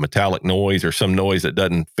hear that metallic noise or some noise that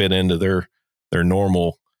doesn't fit into their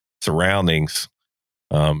normal surroundings,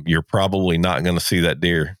 you're probably not going to see that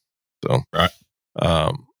deer. So, right.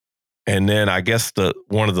 And then I guess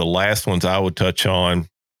one of the last ones I would touch on,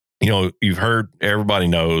 you've heard, everybody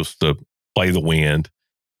knows to play the wind.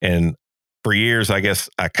 And for years, I guess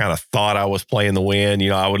I kind of thought I was playing the wind.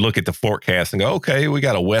 I would look at the forecast and go, okay, we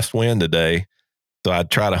got a west wind today. So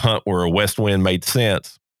I'd try to hunt where a west wind made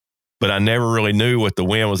sense, but I never really knew what the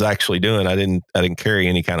wind was actually doing. I didn't carry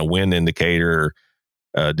any kind of wind indicator,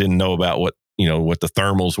 or didn't know about what the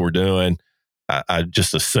thermals were doing. I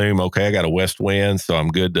just assume, okay, I got a west wind, so I'm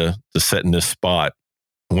good to set in this spot.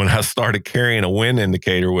 When I started carrying a wind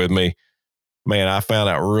indicator with me, man, I found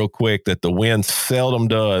out real quick that the wind seldom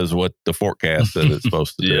does what the forecast says it's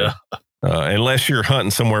supposed to do. Unless you're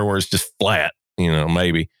hunting somewhere where it's just flat,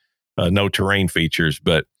 maybe no terrain features.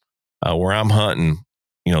 But where I'm hunting,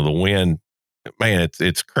 the wind, man,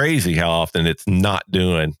 it's crazy how often it's not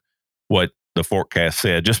doing what the forecast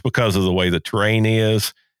said, just because of the way the terrain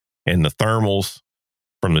is and the thermals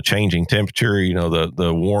from the changing temperature,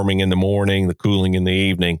 the warming in the morning, the cooling in the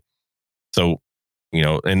evening. So,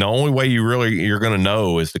 and the only way you're going to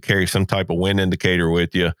know is to carry some type of wind indicator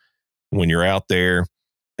with you when you're out there.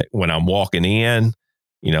 When I'm walking in,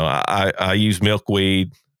 I use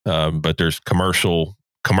milkweed, but there's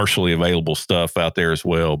commercially available stuff out there as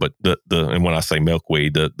well. But and when I say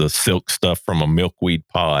milkweed, the silk stuff from a milkweed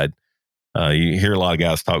pod, you hear a lot of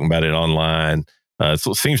guys talking about it online.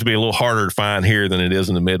 So it seems to be a little harder to find here than it is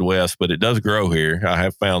in the Midwest, but it does grow here. I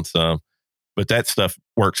have found some, but that stuff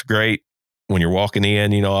works great. When you're walking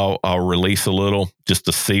in, I'll release a little just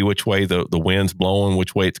to see which way the wind's blowing,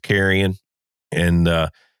 which way it's carrying. And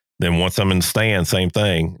then once I'm in the stand, same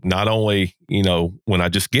thing. Not only, when I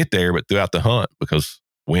just get there, but throughout the hunt, because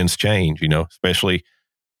winds change, especially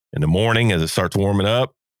in the morning as it starts warming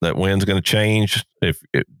up, that wind's going to change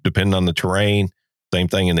depending on the terrain. Same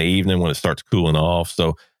thing in the evening when it starts cooling off.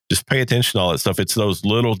 So just pay attention to all that stuff. It's those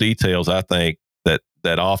little details, I think,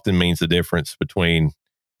 that often means the difference between,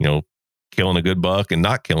 killing a good buck and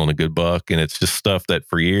not killing a good buck. And it's just stuff that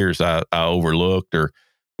for years I overlooked, or,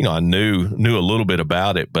 I knew a little bit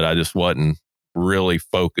about it, but I just wasn't really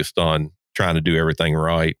focused on trying to do everything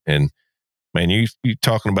right. And man, you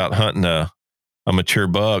talking about hunting a mature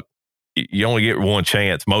buck, you only get one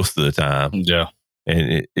chance most of the time. Yeah.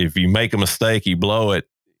 And if you make a mistake, you blow it,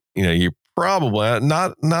 you're probably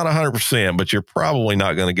not 100%, but you're probably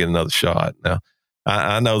not going to get another shot. Now,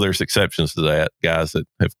 I know there's exceptions to that, guys that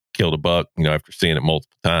have killed a buck, after seeing it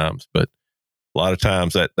multiple times. But a lot of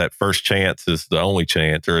times that first chance is the only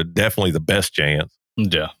chance, or definitely the best chance.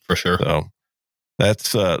 Yeah, for sure. So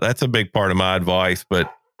that's a big part of my advice.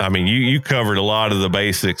 But I mean, you covered a lot of the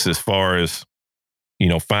basics as far as,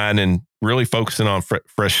 finding, really focusing on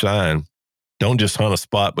fresh sign. Don't just hunt a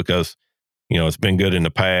spot because, it's been good in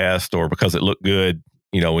the past, or because it looked good,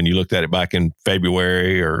 when you looked at it back in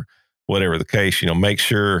February or whatever the case. Make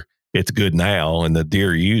sure it's good now and the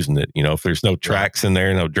deer are using it. If there's no tracks in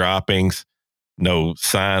there, no droppings, no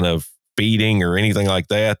sign of feeding or anything like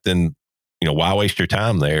that, then, why waste your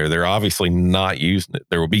time there? They're obviously not using it.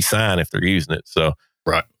 There will be sign if they're using it. So,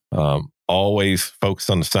 right. Always focus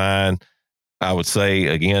on the sign. I would say,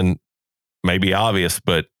 again, maybe obvious,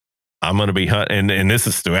 but I'm going to be hunting, and this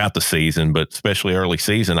is throughout the season, but especially early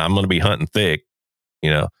season, I'm going to be hunting thick,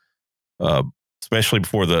 especially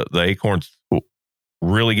before the acorns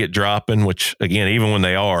really get dropping, which again, even when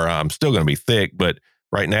they are, I'm still going to be thick. But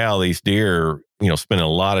right now, these deer are, spending a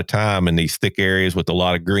lot of time in these thick areas with a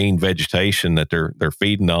lot of green vegetation that they're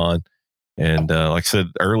feeding on. And like I said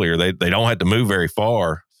earlier, they don't have to move very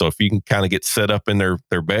far. So if you can kind of get set up in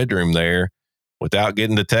their bedroom there without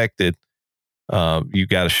getting detected, you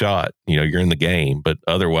got a shot. You're in the game. But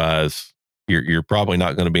otherwise, you're probably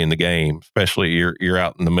not going to be in the game. Especially you're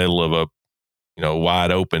out in the middle of a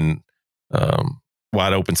wide open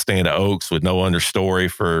stand of oaks with no understory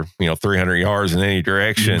for 300 yards in any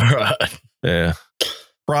direction. Right. Yeah,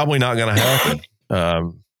 probably not going to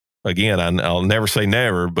happen. Again, I'll never say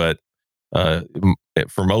never, but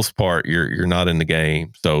for most part, you're not in the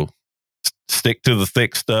game. So stick to the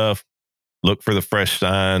thick stuff. Look for the fresh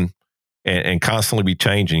sign, and constantly be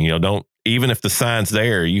changing. Don't, even if the sign's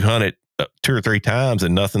there, you hunt it 2 or 3 times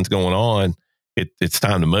and nothing's going on. It's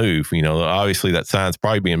time to move. Obviously that sign's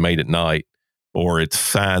probably being made at night, or it's a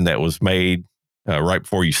sign that was made right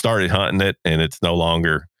before you started hunting it and it's no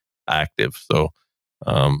longer active. So,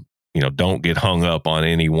 don't get hung up on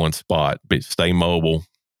any one spot, but stay mobile,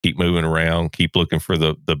 keep moving around, keep looking for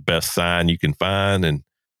the best sign you can find. And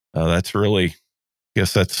that's really, I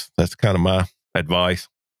guess that's kind of my advice.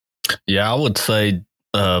 Yeah, I would say,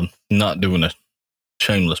 not doing a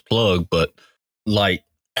shameless plug, but like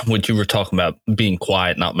what you were talking about, being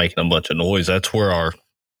quiet, not making a bunch of noise, that's where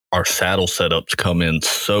our saddle setups come in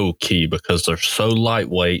so key, because they're so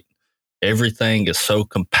lightweight. Everything is so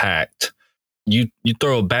compact. you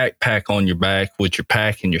throw a backpack on your back with your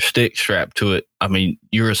pack and your stick strapped to it. I mean,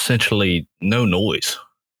 you're essentially no noise.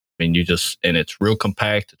 I mean, and it's real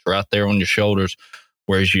compact. It's right there on your shoulders.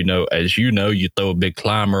 Whereas, you throw a big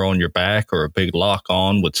climber on your back or a big lock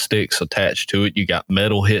on with sticks attached to it. You got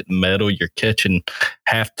metal hitting metal. You're catching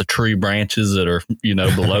half the tree branches that are,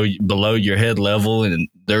 below your head level, and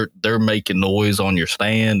they're making noise on your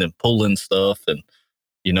stand and pulling stuff. And,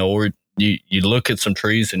 or you look at some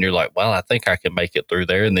trees and you're like, well, I think I can make it through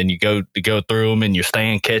there. And then you go through them and your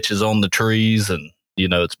stand catches on the trees and,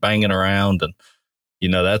 it's banging around. And,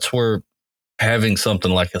 that's where having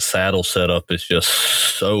something like a saddle setup is just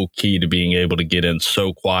so key to being able to get in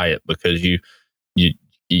so quiet, because you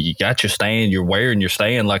got your stand, you're wearing your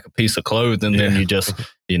stand like a piece of clothing, and then you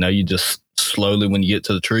just slowly, when you get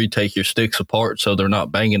to the tree, take your sticks apart so they're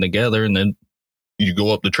not banging together, and then you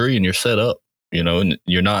go up the tree and you're set up, and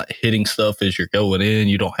you're not hitting stuff as you're going in.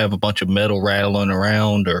 You don't have a bunch of metal rattling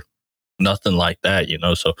around or nothing like that,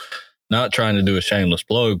 so not trying to do a shameless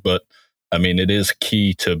plug, but I mean, it is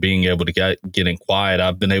key to being able to get in quiet.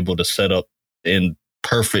 I've been able to set up in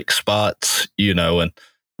perfect spots, and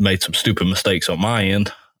made some stupid mistakes on my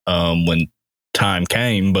end when time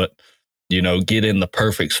came, but, get in the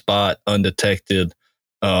perfect spot undetected.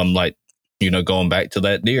 Going back to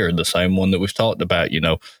that deer, the same one that we've talked about,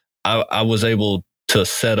 I was able to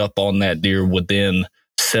set up on that deer within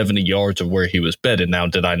 70 yards of where he was bedded. Now,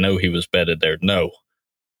 did I know he was bedded there? No.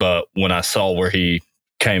 But when I saw where he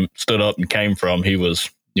stood up and came from, he was,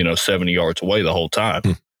 70 yards away the whole time.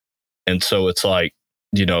 And so it's like,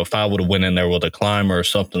 if I would have went in there with a climber or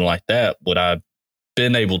something like that, would I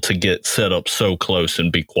been able to get set up so close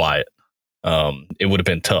and be quiet? It would have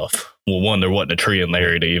been tough. Well, one, there wasn't a tree in the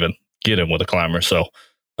area to even get him with a climber. So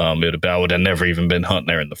I would have never even been hunting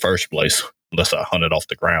there in the first place unless I hunted off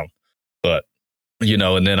the ground. But,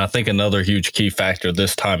 and then I think another huge key factor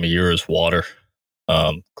this time of year is water.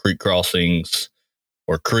 Creek crossings,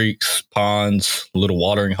 or creeks, ponds, little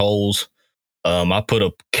watering holes. I put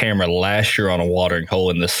a camera last year on a watering hole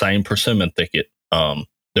in the same persimmon thicket.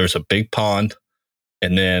 There's a big pond,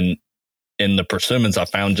 and then in the persimmons, I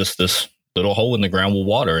found just this little hole in the ground with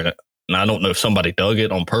water in it. And I don't know if somebody dug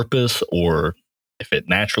it on purpose or if it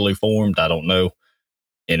naturally formed. I don't know.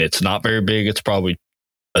 And it's not very big. It's probably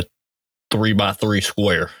a 3x3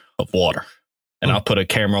 square of water. And I put a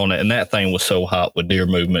camera on it, and that thing was so hot with deer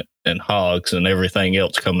movement and hogs and everything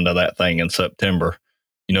else coming to that thing in September.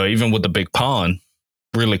 Even with the big pond,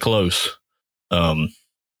 really close.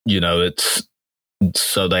 It's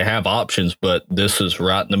so they have options, but this is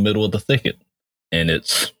right in the middle of the thicket, and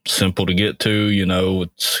it's simple to get to.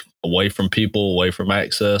 It's away from people, away from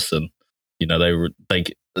access, and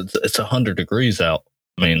it's 100 degrees out.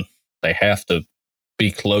 I mean, they have to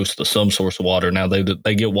be close to some source of water. Now they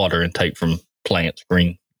get water intake from plants,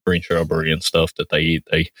 green shrubbery and stuff that they eat.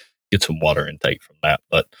 They get some water intake from that,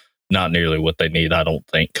 but not nearly what they need, I don't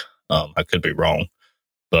think. I could be wrong,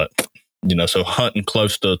 but so hunting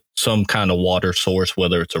close to some kind of water source,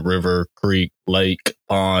 whether it's a river, creek, lake,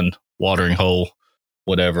 pond, watering hole,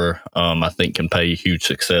 whatever, I think can pay huge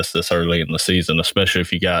success this early in the season, especially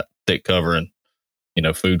if you got thick cover and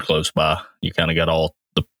food close by. You kind of got all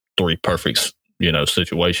the three perfect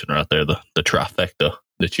situation right there, the trifecta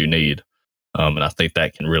that you need. And I think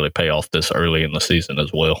that can really pay off this early in the season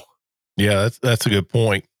as well. Yeah, that's a good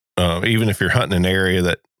point. Even if you're hunting an area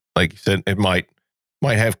that, like you said, it might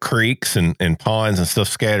have creeks and ponds and stuff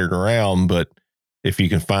scattered around, but if you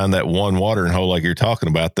can find that one watering hole like you're talking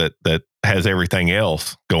about that has everything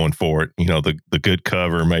else going for it, the good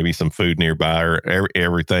cover, maybe some food nearby, or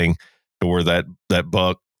everything, to where that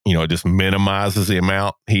buck, it just minimizes the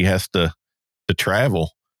amount he has to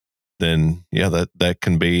travel, then that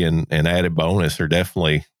can be an added bonus, or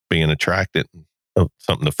definitely being attracted,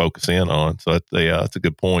 something to focus in on. So that's a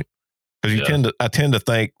good point. Because I tend to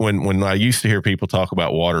think when I used to hear people talk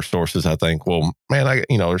about water sources, I think, well, man,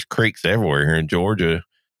 there's creeks everywhere here in Georgia.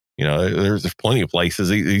 There's plenty of places.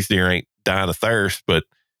 These deer ain't dying of thirst, but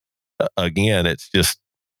again, it's just,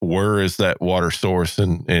 where is that water source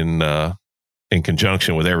in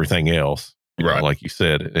conjunction with everything else? Right. Like you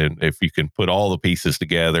said, and if you can put all the pieces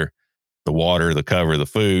together, the water, the cover, the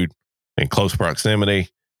food, in close proximity,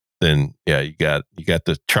 then you got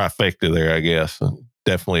the trifecta there, I guess.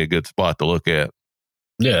 Definitely a good spot to look at.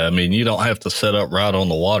 Yeah, I mean, you don't have to set up right on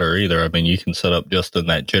the water either. I mean, you can set up just in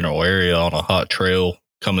that general area on a hot trail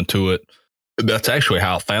coming to it. That's actually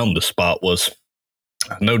how I found the spot.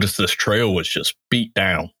 I noticed this trail was just beat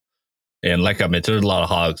down. And like I mentioned, there's a lot of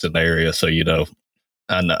hogs in the area. So,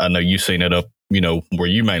 I know you've seen it up, where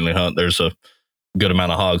you mainly hunt. There's a good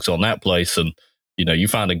amount of hogs on that place. And, you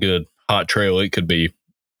find a good hot trail, it could be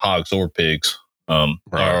hogs or pigs, or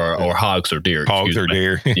hogs or deer. Hogs or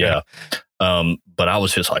deer. Yeah. But I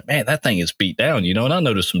was just like, man, that thing is beat down, and I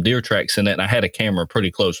noticed some deer tracks in it, and I had a camera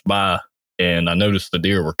pretty close by, and I noticed the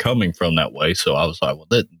deer were coming from that way. So I was like, well,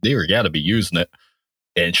 that deer got to be using it.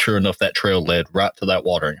 And sure enough, that trail led right to that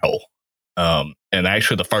watering hole. And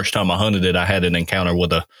actually, the first time I hunted it, I had an encounter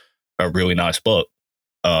with a really nice buck.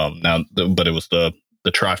 But it was the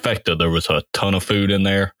trifecta. There was a ton of food in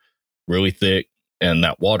there, really thick, and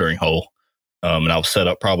that watering hole. And I was set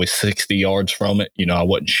up probably 60 yards from it. I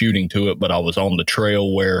wasn't shooting to it, but I was on the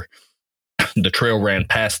trail where the trail ran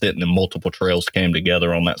past it, and then multiple trails came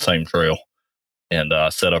together on that same trail. And I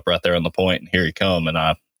set up right there on the point, and here he come, and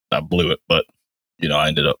I blew it. But, I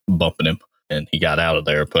ended up bumping him, and he got out of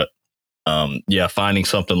there. But, finding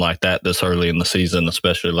something like that this early in the season,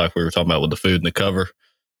 especially like we were talking about with the food and the cover,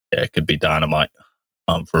 it could be dynamite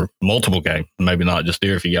for multiple game. Maybe not just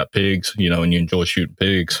deer if you got pigs, and you enjoy shooting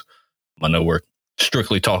pigs. I know we're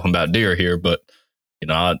strictly talking about deer here, but,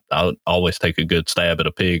 I always take a good stab at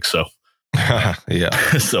a pig. So,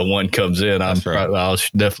 yeah. So one comes in, I'll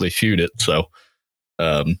definitely shoot it. So,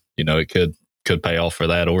 it could pay off for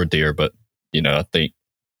that or deer. But, I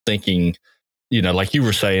thinking, like you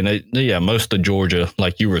were saying, most of Georgia,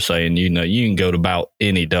 like you were saying, you can go to about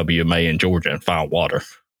any WMA in Georgia and find water.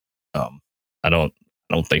 I don't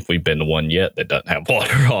think we've been to one yet that doesn't have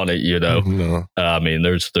water on it, No. I mean,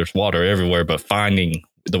 there's water everywhere, but finding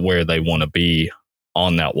where they want to be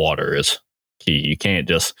on that water is key. You can't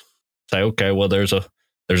just say, okay, well, there's a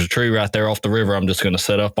tree right there off the river. I'm just going to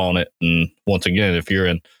set up on it. And once again, if you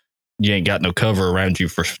ain't got no cover around you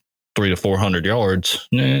for 300 to 400 yards,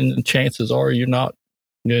 chances are you're not,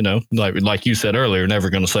 like you said earlier, never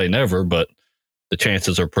going to say never, but the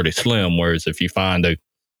chances are pretty slim. Whereas if you find a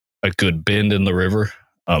good bend in the river,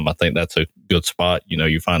 I think that's a good spot.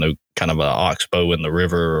 You find a kind of an oxbow in the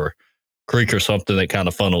river or creek or something that kind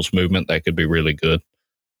of funnels movement, that could be really good.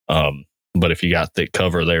 But if you got thick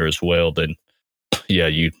cover there as well, then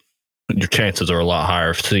your chances are a lot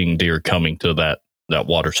higher of seeing deer coming to that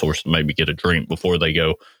water source and maybe get a drink before they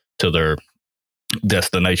go to their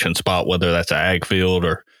destination spot, whether that's an ag field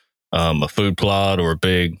or a food plot or a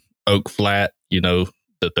big oak flat,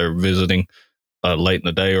 that they're visiting late in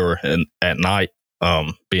the day or at night.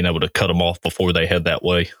 Being able to cut them off before they head that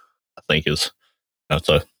way, I think that's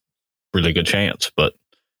a really good chance. But,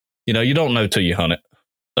 you don't know till you hunt it.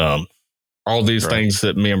 All these things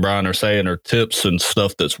that me and Brian are saying are tips and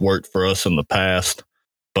stuff that's worked for us in the past,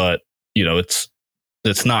 but it's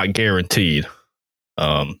not guaranteed.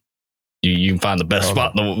 You can find the best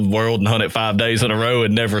spot in the world and hunt it 5 days in a row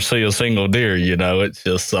and never see a single deer. It's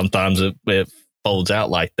just sometimes it folds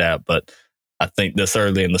out like that. But I think this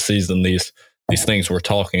early in the season, these things we're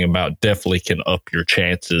talking about definitely can up your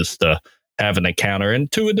chances to have an encounter.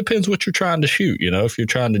 And two, it depends what you're trying to shoot. If you're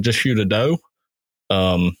trying to just shoot a doe,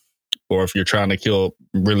 or if you're trying to kill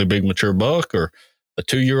a really big mature buck or a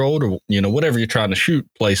 2-year-old, or whatever you're trying to shoot,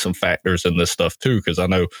 play some factors in this stuff too. Because I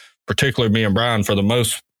know, particularly me and Brian, for the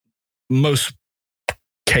most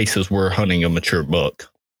cases, we're hunting a mature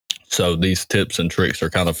buck. So these tips and tricks are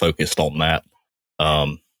kind of focused on that.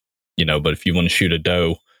 But if you want to shoot a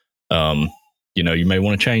doe, you may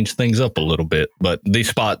want to change things up a little bit. But these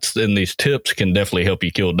spots and these tips can definitely help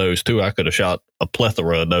you kill does too. I could have shot a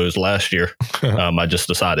plethora of does last year. I just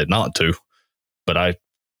decided not to. But I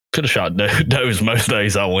could have shot does most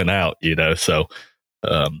days I went out, So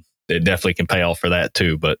it definitely can pay off for that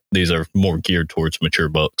too. But these are more geared towards mature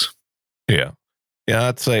bucks. Yeah. Yeah,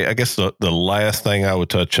 I'd say, I guess the last thing I would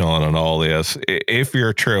touch on all this, if you're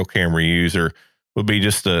a trail camera user, would be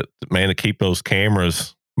just to keep those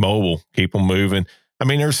cameras mobile, keep them moving. I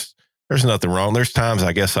mean, there's nothing wrong. There's times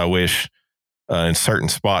I guess I wish in certain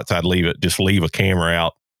spots I'd leave a camera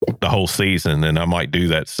out the whole season, and I might do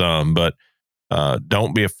that some. But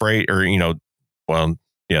don't be afraid, or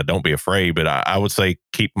don't be afraid. But I would say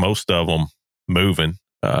keep most of them moving.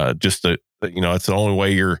 Just to, it's the only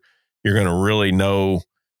way you're going to really know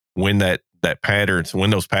when when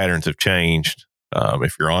those patterns have changed.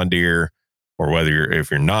 If you're on deer, or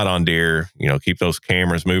if you're not on deer, keep those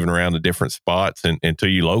cameras moving around to different spots until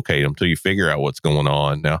you locate them, until you figure out what's going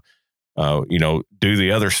on. Now, do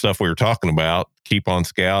the other stuff we were talking about. Keep on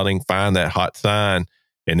scouting, find that hot sign,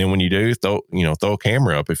 and then when you do, throw a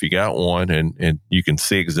camera up if you got one, and you can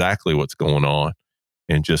see exactly what's going on.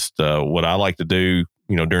 And just what I like to do,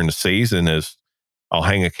 during the season is I'll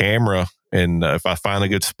hang a camera, and if I find a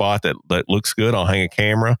good spot that looks good, I'll hang a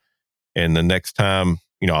camera, and the next time,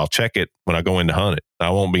 I'll check it when I go in to hunt it.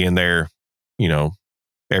 I won't be in there,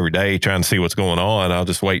 every day trying to see what's going on. I'll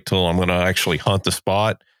just wait till I'm going to actually hunt the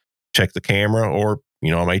spot. check the camera, or,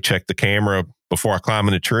 I may check the camera before I climb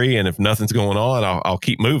in a tree. And if nothing's going on, I'll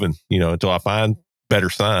keep moving, until I find better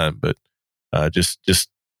sign. But just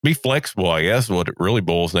be flexible, I guess, is what it really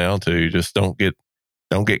boils down to. Just don't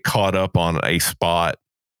get caught up on a spot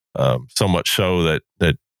so much so that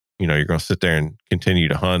you're going to sit there and continue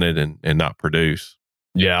to hunt it and not produce.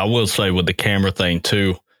 Yeah, I will say with the camera thing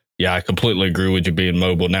too. Yeah, I completely agree with you being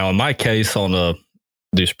mobile. Now, in my case, on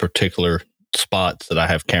these particular spots that I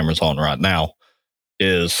have cameras on right now,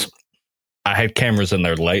 is I had cameras in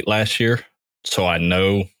there late last year, so I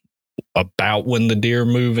know about when the deer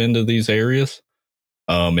move into these areas.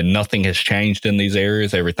 And nothing has changed in these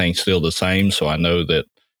areas. Everything's still the same. So I know that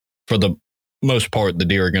for the most part, the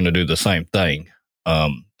deer are going to do the same thing.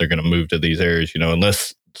 They're going to move to these areas,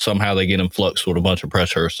 unless somehow they get in flux with a bunch of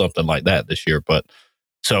pressure or something like that this year. But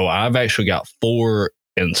so I've actually got 4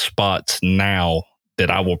 in spots now that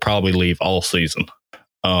I will probably leave all season.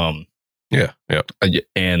 Yeah.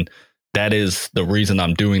 And that is the reason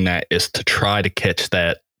I'm doing that, is to try to catch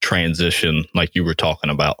that transition like you were talking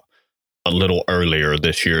about a little earlier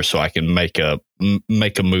this year, so I can make a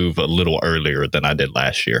move a little earlier than I did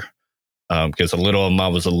last year. Because I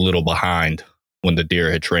was a little behind when the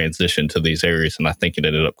deer had transitioned to these areas, and I think it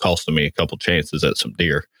ended up costing me a couple chances at some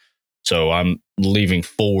deer. So I'm leaving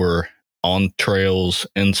 4 on trails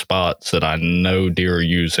in spots that I know deer are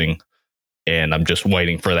using, and I'm just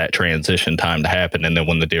waiting for that transition time to happen. And then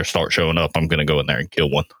when the deer start showing up, I'm going to go in there and kill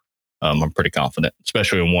one. I'm pretty confident,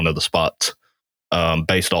 especially in one of the spots.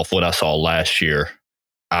 Based off what I saw last year,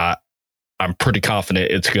 I'm pretty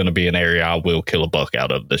confident it's going to be an area I will kill a buck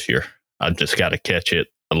out of this year. I just got to catch it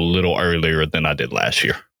a little earlier than I did last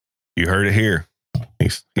year. You heard it here.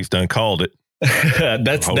 He's done called it.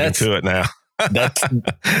 That's to it now. that's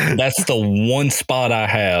the one spot I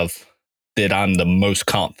have that I'm the most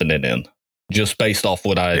confident in, just based off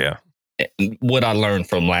what I learned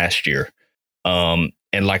from last year. And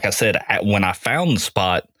like I said, when I found the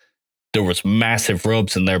spot, there was massive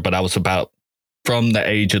rubs in there, but I was from the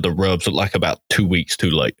age of the rubs, like about 2 weeks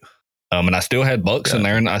too late. And I still had bucks in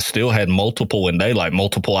there, and I still had multiple in daylight,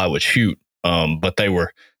 multiple I would shoot. But they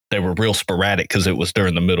were real sporadic because it was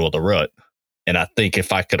during the middle of the rut. And I think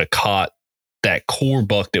if I could have caught that core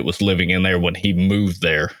buck that was living in there when he moved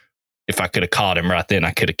there, if I could have caught him right then,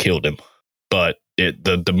 I could have killed him. But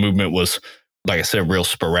the movement was, like I said, real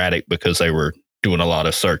sporadic because they were doing a lot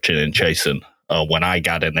of searching and chasing when I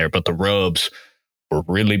got in there. But the rubs were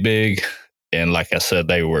really big. And like I said,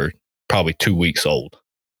 they were probably 2 weeks old.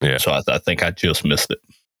 Yeah. So I think I just missed it.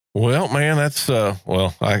 Well, man, that's,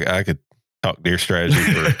 I could talk deer strategy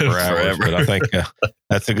for hours, but I think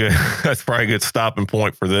that's probably a good stopping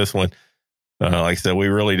point for this one. Like I said, we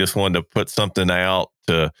really just wanted to put something out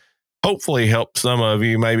to hopefully help some of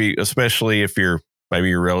you, maybe, especially if you're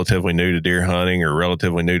relatively new to deer hunting or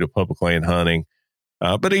relatively new to public land hunting.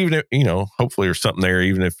 But even if, hopefully there's something there,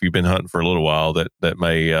 even if you've been hunting for a little while, that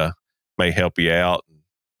may help you out.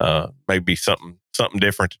 Maybe something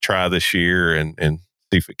different to try this year and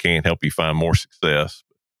see if it can help you find more success.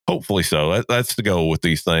 Hopefully so. That's the goal with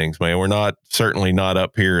these things, man. We're certainly not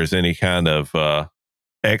up here as any kind of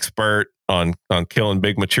expert on killing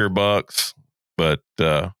big mature bucks, but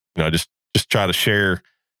just try to share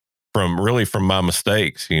from my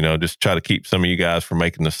mistakes. Just try to keep some of you guys from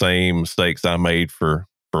making the same mistakes I made for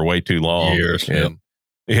way too long. Years,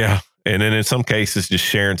 yeah. And then in some cases, just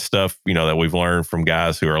sharing stuff, that we've learned from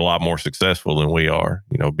guys who are a lot more successful than we are,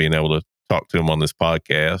 being able to talk to them on this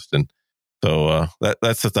podcast. And so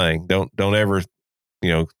that's the thing. Don't ever,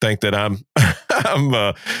 think that I'm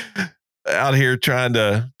out here trying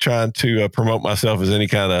to promote myself as any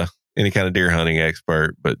kind of deer hunting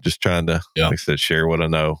expert, but just trying to, like I said, share what I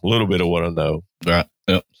know, a little bit of what I know. Right.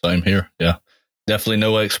 Yep. Same here. Yeah. Definitely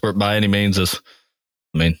no expert by any means.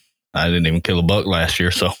 I didn't even kill a buck last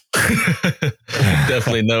year, so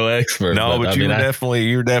definitely no expert. No, but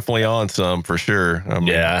you're definitely on some for sure.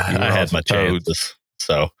 I had my chances.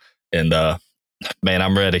 So, and man,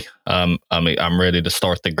 I'm ready. I'm ready to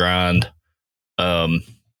start the grind.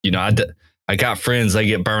 I got friends, they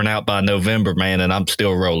get burnt out by November, man, and I'm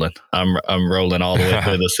still rolling. I'm rolling all the way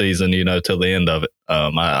through the season, till the end of it.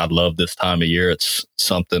 I love this time of year. It's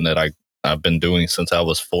something that I've been doing since I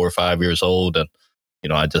was 4 or 5 years old, and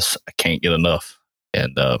I can't get enough,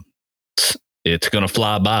 and it's going to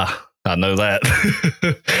fly by. I know that.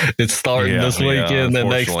 It's starting this weekend.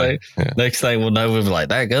 The next thing we'll know, we'll be like,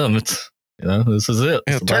 that gum, it's, this is it.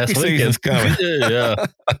 Yeah, turkey season's coming. Yeah.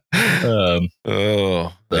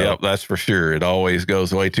 Yep, that's for sure. It always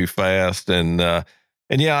goes way too fast. And I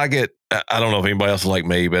don't know if anybody else is like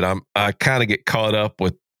me, but I kind of get caught up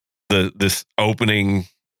with this opening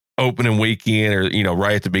opening weekend or,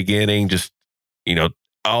 right at the beginning, just,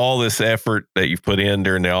 all this effort that you've put in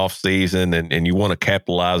during the off season and you want to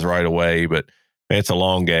capitalize right away, but man, it's a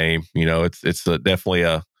long game. It's definitely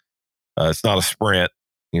it's not a sprint,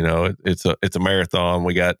 it's a marathon.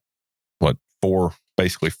 We got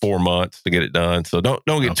basically 4 months to get it done. So don't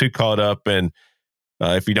get too caught up. And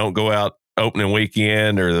if you don't go out opening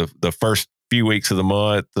weekend or the first few weeks of the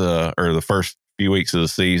month or the first few weeks of the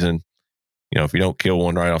season, if you don't kill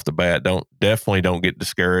one right off the bat, definitely don't get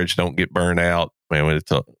discouraged. Don't get burned out. Man,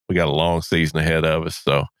 we got a long season ahead of us.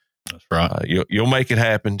 So that's right. You'll make it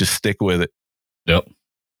happen. Just stick with it. Yep.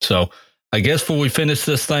 So I guess before we finish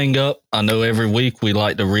this thing up, I know every week we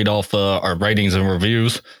like to read off our ratings and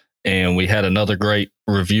reviews, and we had another great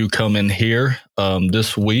review come in here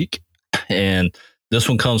this week. And this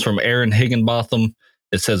one comes from Aaron Higginbotham.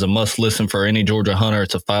 It says a must listen for any Georgia hunter.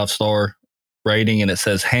 It's a 5-star rating, and it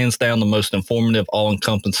says hands down the most informative,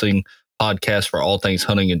 all-encompassing podcast for all things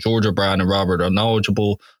hunting in Georgia. Brian and Robert are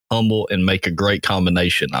knowledgeable, humble, and make a great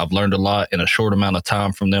combination. I've learned a lot in a short amount of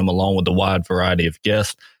time from them, along with a wide variety of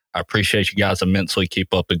guests. I appreciate you guys immensely.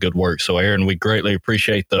 Keep up the good work. So, Aaron, we greatly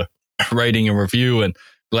appreciate the rating and review, and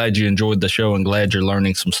glad you enjoyed the show and glad you're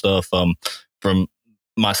learning some stuff from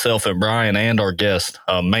myself and Brian and our guest,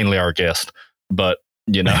 mainly our guest. But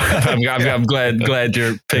I'm glad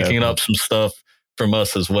you're picking up some stuff from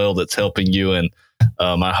us as well that's helping you. And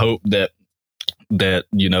I hope that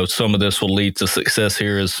some of this will lead to success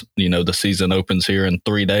here as, the season opens here in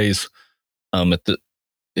 3 days. 3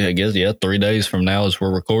 days from now as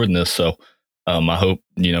we're recording this. So I hope,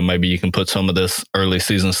 maybe you can put some of this early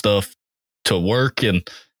season stuff to work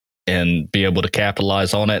and be able to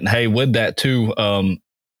capitalize on it. And hey, with that too,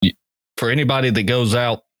 for anybody that goes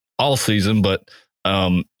out all season, but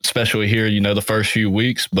especially here, the first few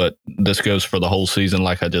weeks, but this goes for the whole season,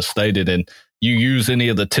 like I just stated. And you use any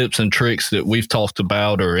of the tips and tricks that we've talked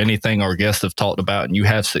about or anything our guests have talked about and you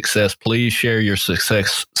have success, please share your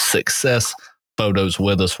success photos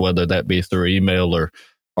with us, whether that be through email or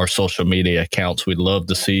our social media accounts. We'd love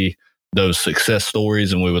to see those success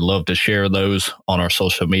stories and we would love to share those on our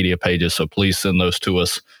social media pages. So please send those to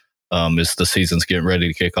us as the season's getting ready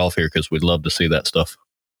to kick off here, because we'd love to see that stuff.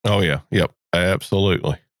 Oh yeah. Yep.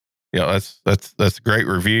 Absolutely. Yeah. That's a great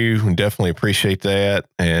review. We definitely appreciate that.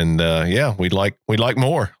 And we'd like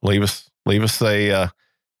more. Leave us a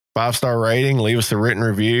 5-star rating, leave us a written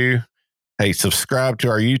review. Hey, subscribe to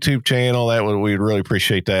our YouTube channel. We'd really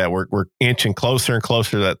appreciate that. We're inching closer and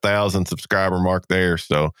closer to that 1,000 subscriber mark there.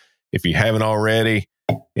 So if you haven't already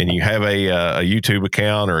and you have a YouTube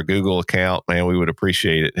account or a Google account, man, we would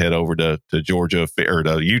appreciate it. Head over to Georgia or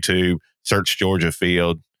to YouTube, search Georgia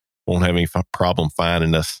Field. Won't have any problem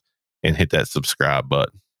finding us and hit that subscribe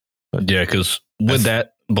button. Yeah, because with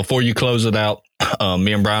that, before you close it out,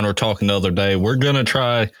 me and Brian were talking the other day. We're going to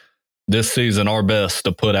try this season our best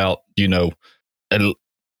to put out, at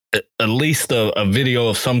least a video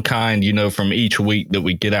of some kind, from each week that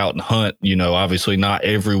we get out and hunt. Obviously not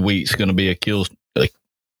every week's going to be a killing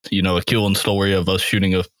story of us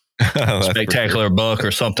shooting a spectacular buck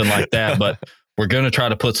or something like that. But we're going to try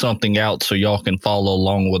to put something out so y'all can follow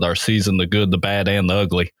along with our season, the good, the bad, and the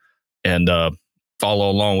ugly, and follow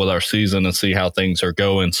along with our season and see how things are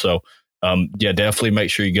going. So, definitely make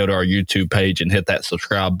sure you go to our YouTube page and hit that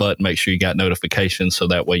subscribe button. Make sure you got notifications so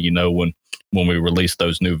that way when we release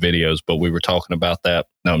those new videos. But we were talking about that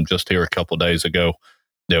just here a couple of days ago,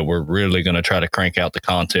 that we're really going to try to crank out the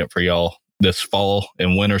content for y'all this fall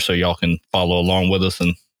and winter so y'all can follow along with us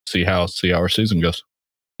and see how our season goes.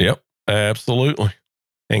 Yep, absolutely.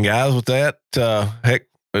 And guys, with that,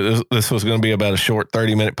 this was going to be about a short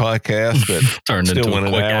 30-minute podcast, but turned into a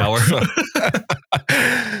quick hour.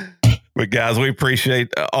 But guys, we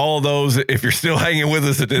appreciate all those. If you're still hanging with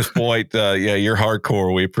us at this point, you're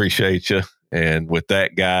hardcore. We appreciate you. And with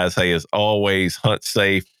that, guys, hey, as always, hunt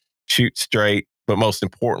safe, shoot straight, but most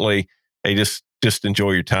importantly, hey, just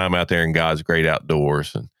enjoy your time out there in God's great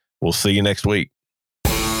outdoors. And we'll see you next week.